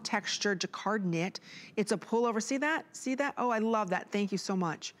soft texture jacquard knit. It's a pullover, see that? See that? Oh, I love that, thank you so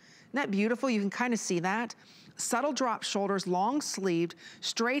much. Isn't that beautiful? You can kind of see that. Subtle drop shoulders, long sleeved,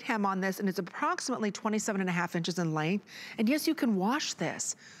 straight hem on this, and it's approximately 27.5 inches in length. And yes, you can wash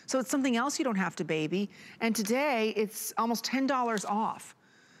this. So it's something else you don't have to baby. And today, it's almost $10 off.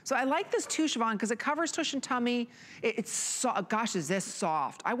 So I like this too, Siobhan, because it covers tush and tummy. It's so, gosh, is this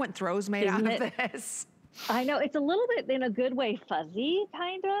soft? I want throws made out of this. I know, it's a little bit, in a good way, fuzzy,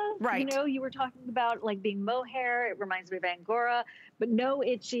 kind of. Right. You know, you were talking about like being mohair. It reminds me of Angora, but no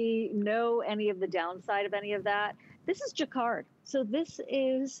itchy, no any of the downside of any of that. This is jacquard. So this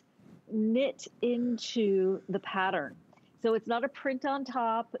is knit into the pattern. So it's not a print on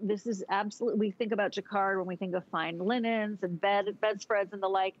top. This is absolutely, we think about jacquard when we think of fine linens and bedspreads and the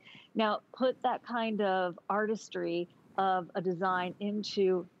like. Now, put that kind of artistry of a design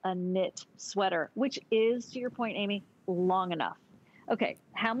into a knit sweater, which is, to your point, Amy, long enough. Okay,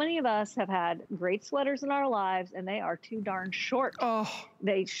 how many of us have had great sweaters in our lives and they are too darn short? Oh,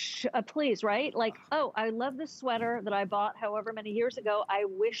 they please, right? Like, oh, I love this sweater that I bought however many years ago. I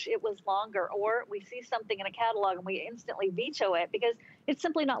wish it was longer. Or we see something in a catalog and we instantly veto it because it's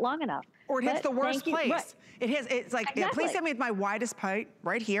simply not long enough. Or it hits the worst place. Right. It's like, Exactly. Please send me with my widest pipe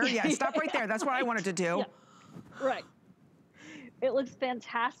right here. Yeah, stop right there. That's what I wanted to do. Yeah. Right. It looks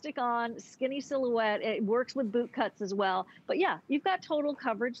fantastic on skinny silhouette. It works with boot cuts as well. But yeah, you've got total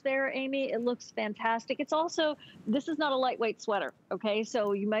coverage there, Amy. It looks fantastic. It's also, this is not a lightweight sweater, okay?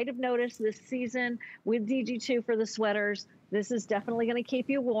 So you might have noticed this season with DG2 for the sweaters, this is definitely gonna keep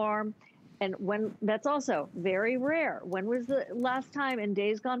you warm. And when that's also very rare. When was the last time in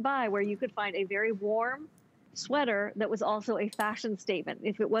days gone by where you could find a very warm sweater that was also a fashion statement?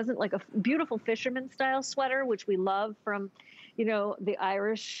 If it wasn't like a beautiful fisherman style sweater, which we love from, you know, the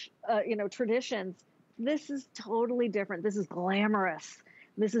Irish, you know, traditions, this is totally different. This is glamorous.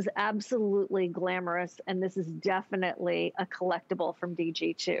 This is absolutely glamorous. And this is definitely a collectible from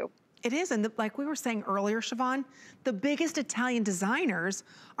DG2. It is, and like we were saying earlier, Siobhan, the biggest Italian designers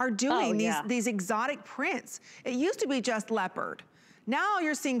are doing these exotic prints. It used to be just leopard. Now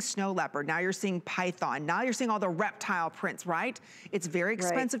you're seeing snow leopard, now you're seeing python, now you're seeing all the reptile prints, right? It's very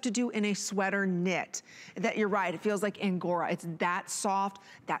expensive to do in a sweater knit. That you're right, it feels like Angora. It's that soft,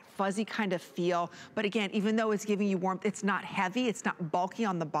 that fuzzy kind of feel. But again, even though it's giving you warmth, it's not heavy, it's not bulky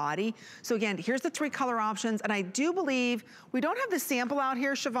on the body. So again, here's the 3 color options. And I do believe, we don't have the sample out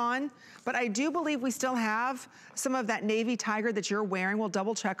here, Siobhan, but I do believe we still have some of that navy tiger that you're wearing. We'll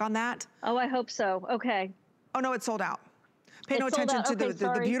double check on that. Oh, I hope so, okay. Oh no, it's sold out. Pay no attention to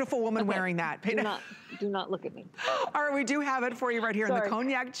the beautiful woman wearing that. Do not look at me. All right, we do have it for you right here in the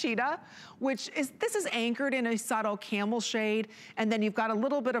Cognac Cheetah, which is, this is anchored in a subtle camel shade, and then you've got a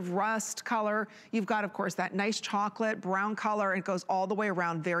little bit of rust color. You've got, of course, that nice chocolate brown color, and it goes all the way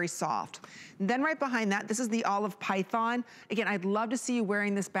around, very soft. And then right behind that, this is the olive python. Again, I'd love to see you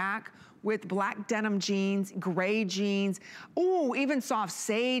wearing this back with black denim jeans, gray jeans. Ooh, even soft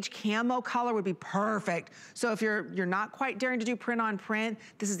sage camo color would be perfect. So if you're not quite daring to do print on print,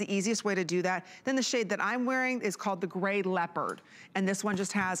 this is the easiest way to do that. Then the shade that I'm wearing is called the gray leopard. And this one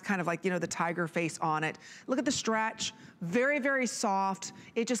just has kind of like, you know, the tiger face on it. Look at the stretch, very, very soft.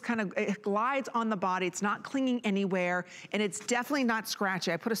 It just kind of, it glides on the body. It's not clinging anywhere, and it's definitely not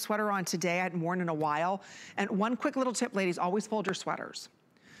scratchy. I put a sweater on today I hadn't worn in a while. And one quick little tip, ladies, always fold your sweaters.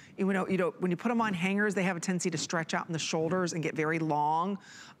 You know, when you put them on hangers, they have a tendency to stretch out in the shoulders and get very long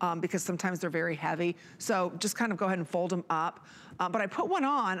because sometimes they're very heavy. So just kind of go ahead and fold them up. But I put one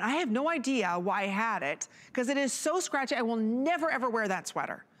on. I have no idea why I had it because it is so scratchy. I will never, ever wear that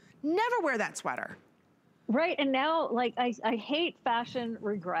sweater. Never wear that sweater. Right, and now, like, I hate fashion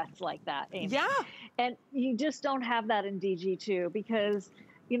regrets like that, Amy. Yeah. And you just don't have that in DG2 because,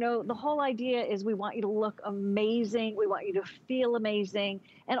 you know, the whole idea is we want you to look amazing. We want you to feel amazing.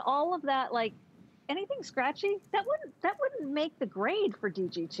 And all of that, like anything scratchy, that wouldn't make the grade for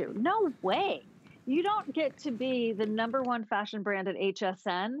DG2. No way. You don't get to be the #1 fashion brand at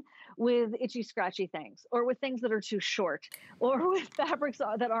HSN with itchy, scratchy things, or with things that are too short, or with fabrics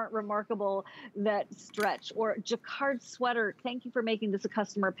that aren't remarkable that stretch, or jacquard sweater. Thank you for making this a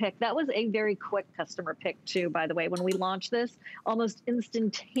customer pick. That was a very quick customer pick too, by the way. When we launched this, almost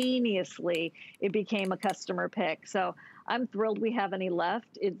instantaneously, it became a customer pick. So I'm thrilled we have any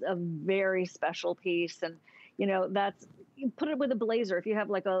left. It's a very special piece. And, you know, that's, you put it with a blazer. If you have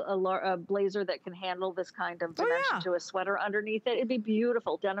like a blazer that can handle this kind of dimension to a sweater underneath it, it'd be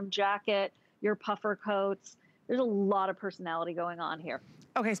beautiful. Denim jacket, your puffer coats. There's a lot of personality going on here.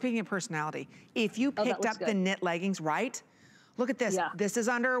 Okay, speaking of personality, if you picked up the knit leggings, right? Look at this. Yeah. This is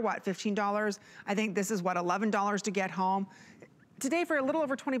under, what, $15? I think this is, what, $11 to get home. Today, for a little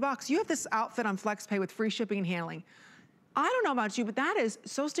over 20 bucks, you have this outfit on FlexPay with free shipping and handling. I don't know about you, but that is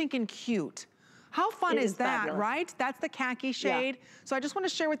so stinking cute. How fun is that, fabulous. right? That's the khaki shade. Yeah. So I just want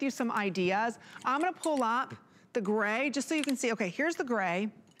to share with you some ideas. I'm going to pull up the gray just so you can see. Okay, here's the gray.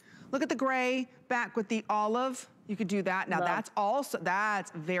 Look at the gray back with the olive. You could do that. Now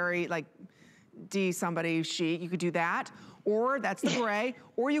that's very like somebody chic. You could do that. Or that's the gray.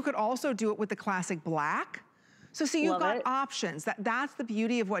 Or you could also do it with the classic black. So see, you've got options. That's the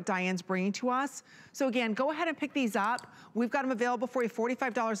beauty of what Diane's bringing to us. So again, go ahead and pick these up. We've got them available for you,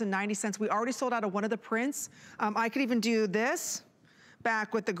 $45.90. We already sold out of one of the prints. I could even do this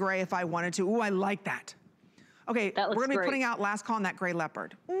back with the gray if I wanted to. Ooh, I like that. Okay, we're gonna be putting out last call on that gray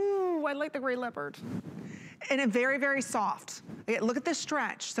leopard. Ooh, I like the gray leopard. And it's very, very soft. Look at the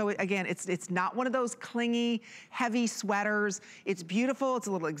stretch. So again, it's not one of those clingy, heavy sweaters. It's beautiful, it's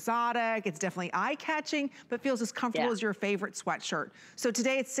a little exotic, it's definitely eye-catching, but feels as comfortable as your favorite sweatshirt. So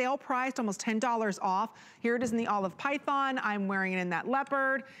today it's sale priced, almost $10 off. Here it is in the olive python. I'm wearing it in that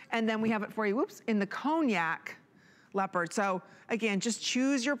leopard. And then we have it for you, in the cognac leopard. So again, just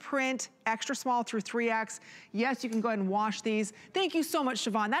choose your print, extra small through 3X. Yes, you can go ahead and wash these. Thank you so much,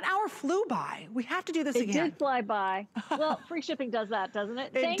 Siobhan. That hour flew by. We have to do this again. It did fly by. Well, free shipping does that, doesn't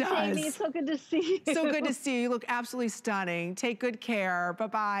it? Thanks, Amy. It's so good to see you. So good to see you. You look absolutely stunning. Take good care.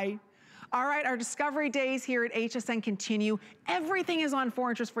 Bye-bye. All right, our discovery days here at HSN continue. Everything is on 4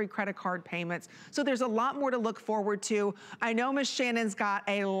 interest-free credit card payments, so there's a lot more to look forward to. I know Miss Shannon's got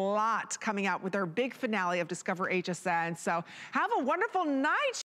a lot coming out with our big finale of Discover HSN, so have a wonderful night.